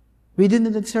 We do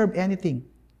not deserve anything.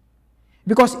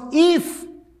 Because if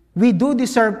we do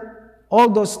deserve all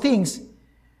those things,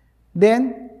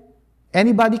 then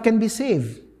anybody can be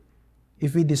saved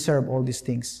if we deserve all these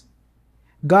things.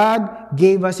 God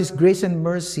gave us His grace and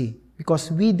mercy because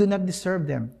we do not deserve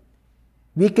them.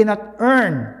 We cannot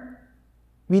earn.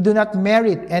 We do not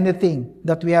merit anything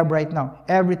that we have right now.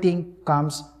 Everything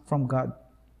comes from God.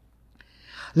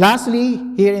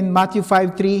 Lastly, here in Matthew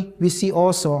 5:3, we see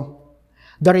also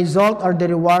the result or the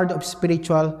reward of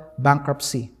spiritual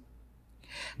bankruptcy.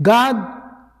 God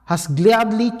has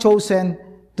gladly chosen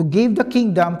to give the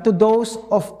kingdom to those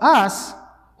of us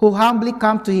who humbly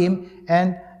come to Him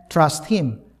and trust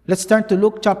Him. Let's turn to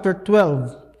Luke chapter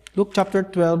 12. Luke chapter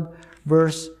 12,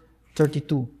 verse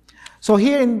 32. So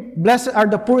here in Blessed are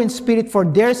the poor in spirit, for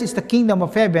theirs is the kingdom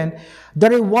of heaven. The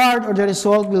reward or the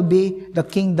result will be the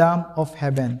kingdom of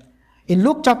heaven. In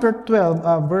Luke chapter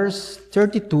 12, verse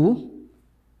 32,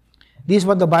 this is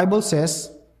what the Bible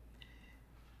says.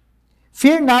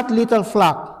 Fear not, little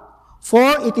flock,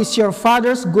 for it is your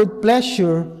Father's good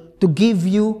pleasure to give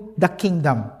you the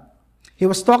kingdom. He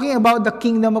was talking about the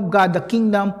kingdom of God, the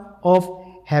kingdom of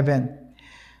heaven.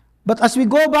 But as we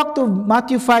go back to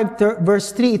Matthew 5,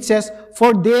 verse 3, it says,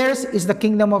 for theirs is the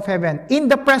kingdom of heaven. In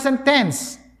the present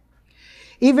tense.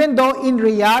 Even though in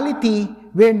reality,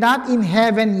 we're not in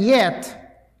heaven yet,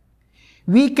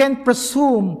 we can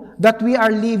presume that we are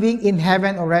living in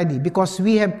heaven already because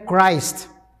we have Christ.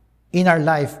 in our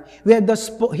life. We have the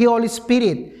Holy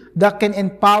Spirit that can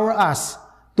empower us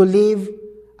to live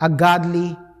a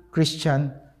godly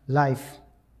Christian life.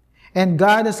 And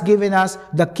God has given us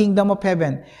the kingdom of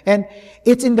heaven. And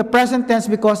it's in the present tense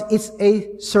because it's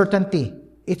a certainty.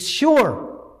 It's sure.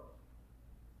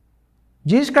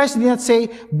 Jesus Christ did not say,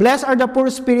 blessed are the poor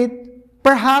in spirit,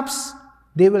 perhaps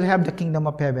they will have the kingdom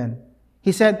of heaven.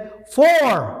 He said,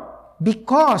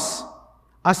 because,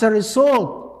 as a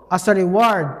result, as a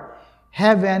reward,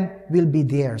 heaven will be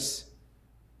theirs.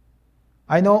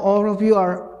 I know all of you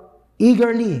are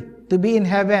eagerly to be in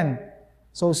heaven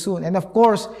so soon. And of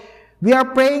course, we are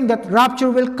praying that rapture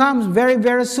will come very,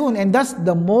 very soon. And that's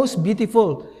the most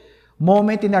beautiful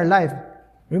moment in our life.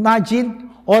 Imagine,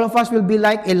 all of us will be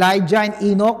like Elijah and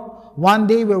Enoch. One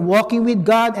day we're walking with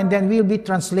God and then we'll be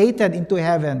translated into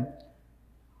heaven.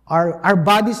 Our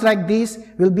bodies like this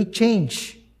will be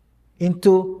changed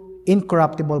into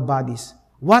incorruptible bodies.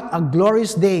 What a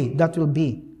glorious day that will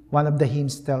be, one of the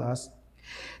hymns tell us.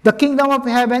 The kingdom of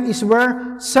heaven is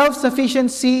where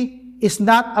self-sufficiency is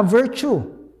not a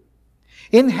virtue.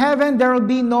 In heaven, there will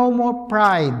be no more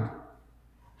pride.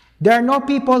 There are no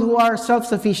people who are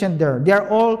self-sufficient there. They are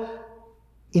all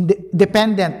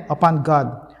dependent upon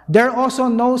God. There are also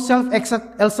no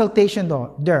self-exaltation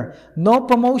there. No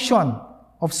promotion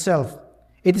of self.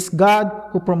 It is God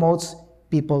who promotes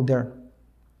people there.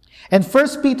 And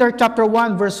 1 Peter chapter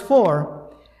 1 verse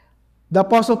 4, the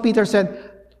Apostle Peter said,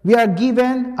 we are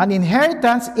given an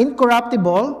inheritance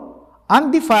incorruptible,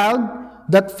 undefiled,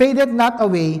 that fadeth not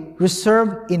away,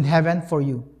 reserved in heaven for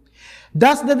you.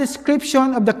 That's the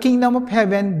description of the kingdom of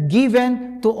heaven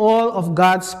given to all of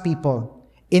God's people.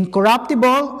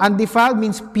 Incorruptible, undefiled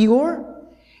means pure.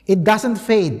 It doesn't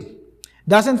fade.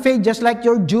 Doesn't fade just like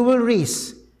your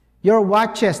jewelries, your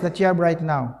watches that you have right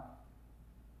now.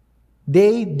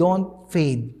 They don't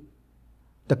fade.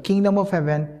 The kingdom of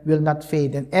heaven will not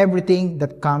fade, and everything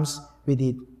that comes with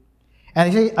it.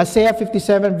 And Isaiah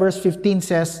 57 verse 15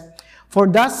 says, for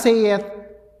thus saith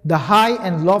the high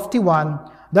and lofty one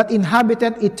that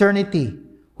inhabiteth eternity,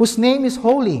 whose name is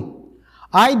holy.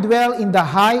 I dwell in the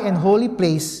high and holy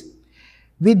place.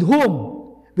 With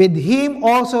whom? With him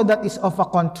also that is of a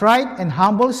contrite and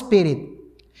humble spirit.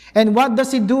 And what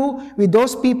does he do with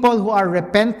those people who are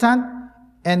repentant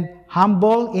and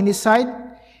humble in his sight?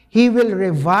 He will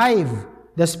revive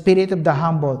the spirit of the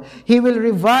humble. He will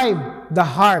revive the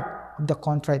heart of the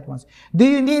contrite ones. Do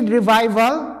you need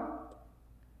revival?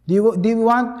 Do you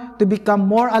want to become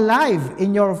more alive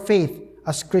in your faith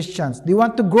as Christians? Do you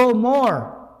want to grow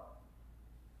more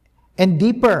and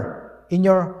deeper in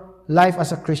your life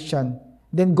as a Christian?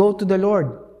 Then go to the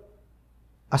Lord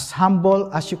as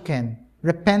humble as you can,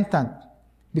 repentant,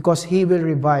 because He will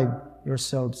revive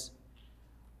yourselves.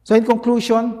 So in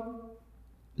conclusion,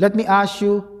 let me ask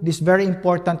you this very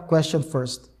important question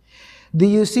first. Do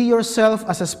you see yourself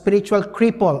as a spiritual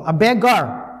cripple, a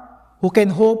beggar, who can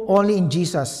hope only in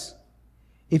Jesus?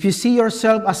 If you see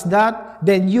yourself as that,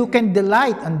 then you can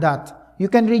delight in that. You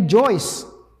can rejoice.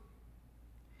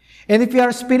 And if you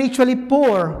are spiritually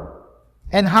poor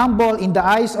and humble in the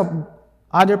eyes of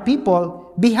other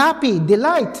people, be happy,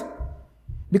 delight,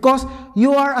 because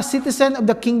you are a citizen of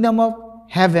the kingdom of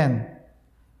heaven.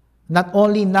 Not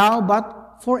only now,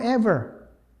 but forever.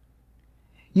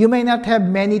 You may not have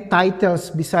many titles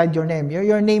beside your name.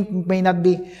 Your name may not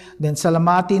be then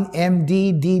Salamatin,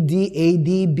 MD, DD,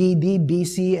 AD, BD,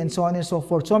 BC, and so on and so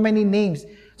forth. So many names,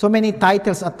 so many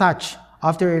titles attached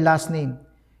after your last name.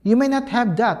 You may not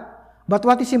have that. But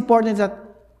what is important is that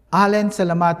Allen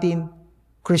Salamatin,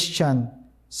 Christian,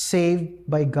 saved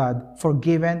by God,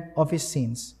 forgiven of his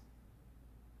sins,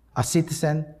 a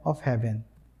citizen of heaven.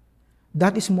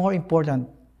 That is more important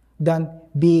than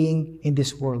being in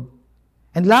this world.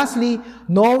 And lastly,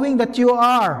 knowing that you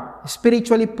are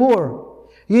spiritually poor,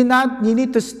 you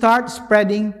need to start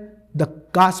spreading the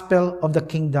gospel of the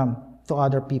kingdom to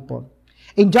other people.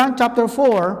 In John chapter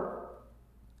 4,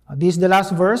 this is the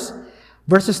last verse,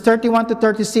 verses 31 to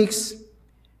 36,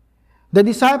 the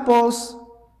disciples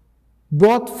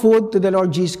brought food to the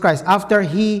Lord Jesus Christ after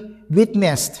He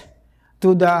witnessed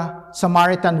to the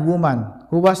Samaritan woman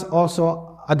who was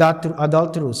also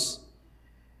adulterous.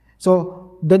 So,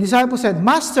 the disciples said,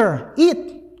 Master, eat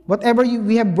whatever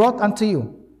we have brought unto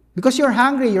you, because you're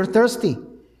hungry, you're thirsty.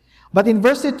 But in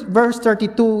verse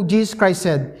 32, Jesus Christ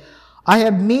said, I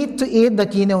have meat to eat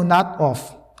that ye know not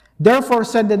of. Therefore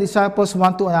said the disciples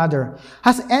one to another,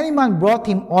 Has any man brought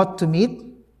him aught to meat?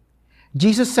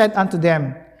 Jesus said unto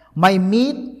them, My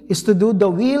meat is to do the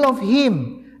will of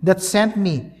him that sent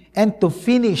me, and to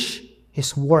finish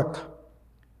his work.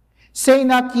 Say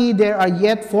not ye, there are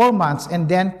yet 4 months, and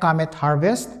then cometh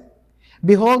harvest?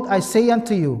 Behold, I say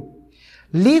unto you,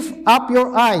 lift up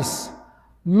your eyes,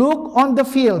 look on the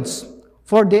fields,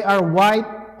 for they are white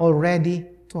already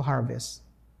to harvest.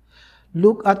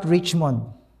 Look at Richmond.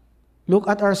 Look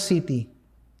at our city.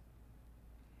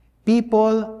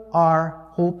 People are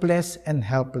hopeless and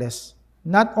helpless,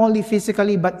 not only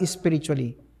physically but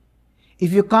spiritually.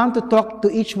 If you come to talk to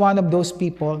each one of those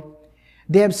people,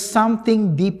 they have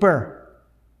something deeper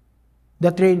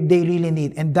that they really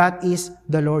need, and that is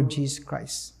the Lord Jesus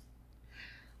Christ.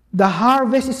 The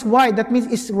harvest is white. That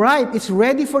means it's ripe. It's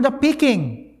ready for the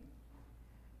picking.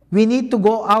 We need to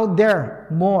go out there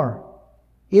more.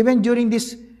 Even during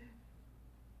these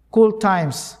cool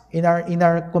times in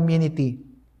our community,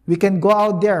 we can go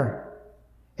out there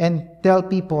and tell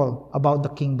people about the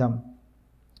kingdom.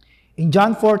 In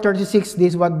John 4:36,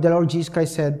 this is what the Lord Jesus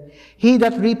Christ said, He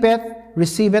that reapeth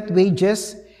receiveth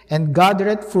wages, and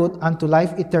gathereth fruit unto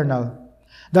life eternal,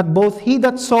 that both he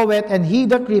that soweth and he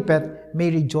that reapeth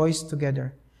may rejoice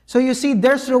together. So you see,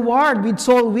 there's reward with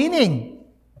soul winning.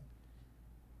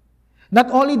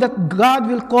 Not only that God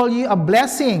will call you a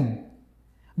blessing,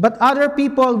 but other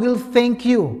people will thank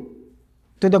you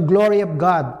to the glory of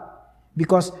God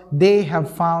because they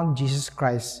have found Jesus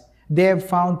Christ. They have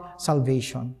found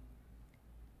salvation.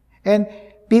 And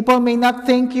people may not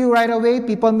thank you right away.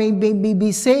 People may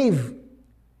be saved.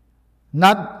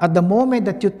 Not at the moment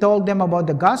that you told them about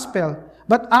the gospel,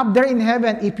 but up there in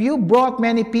heaven, if you brought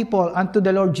many people unto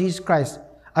the Lord Jesus Christ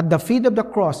at the feet of the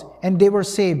cross and they were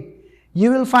saved,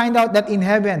 you will find out that in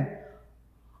heaven,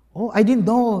 oh, I didn't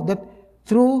know that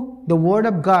through the Word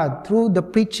of God, through the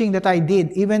preaching that I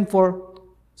did, even for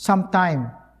some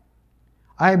time,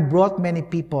 I brought many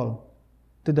people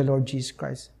to the Lord Jesus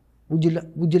Christ. Would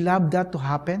you love that to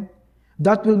happen?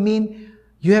 That will mean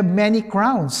you have many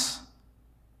crowns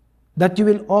that you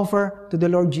will offer to the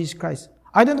Lord Jesus Christ.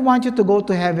 I don't want you to go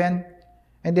to heaven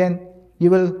and then you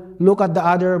will look at the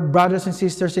other brothers and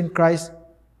sisters in Christ.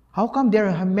 How come there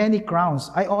are many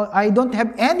crowns? I don't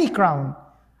have any crown.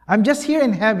 I'm just here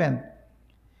in heaven.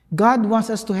 God wants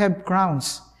us to have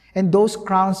crowns. And those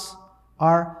crowns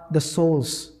are the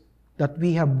souls that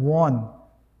we have won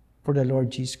for the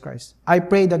Lord Jesus Christ. I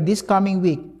pray that this coming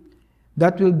week,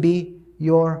 that will be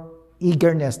your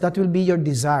eagerness. That will be your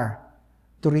desire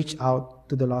to reach out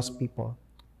to the lost people.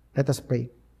 Let us pray.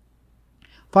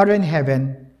 Father in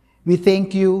heaven, we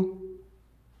thank you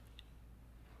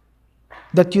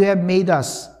that you have made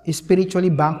us spiritually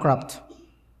bankrupt.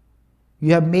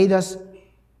 You have made us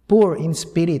poor in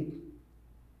spirit.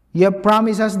 You have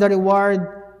promised us the reward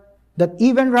that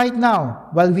even right now,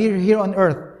 while we're here on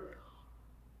earth,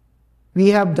 we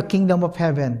have the kingdom of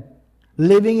heaven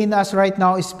living in us right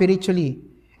now spiritually,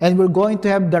 and we're going to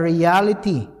have the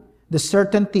reality, the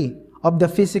certainty of the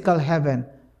physical heaven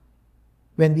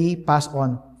when we pass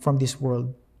on from this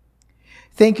world.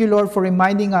 Thank you, Lord, for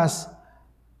reminding us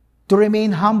to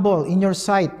remain humble in your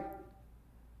sight,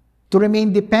 to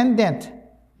remain dependent,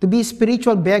 to be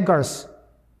spiritual beggars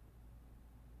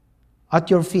at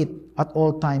your feet at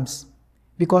all times.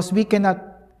 Because we cannot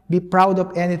be proud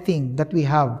of anything that we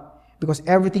have, because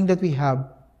everything that we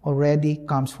have already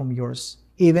comes from yours.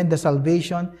 Even the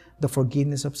salvation, the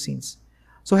forgiveness of sins.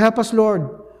 So help us, Lord,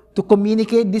 to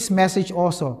communicate this message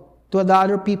also to the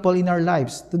other people in our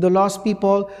lives, to the lost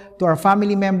people, to our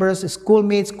family members,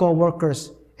 schoolmates,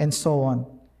 co-workers, and so on.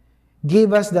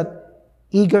 Give us that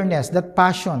eagerness, that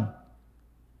passion,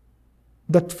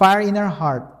 that fire in our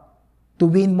heart to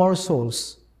win more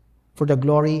souls for the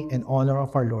glory and honor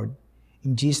of our Lord.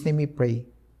 In Jesus' name we pray.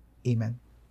 Amen.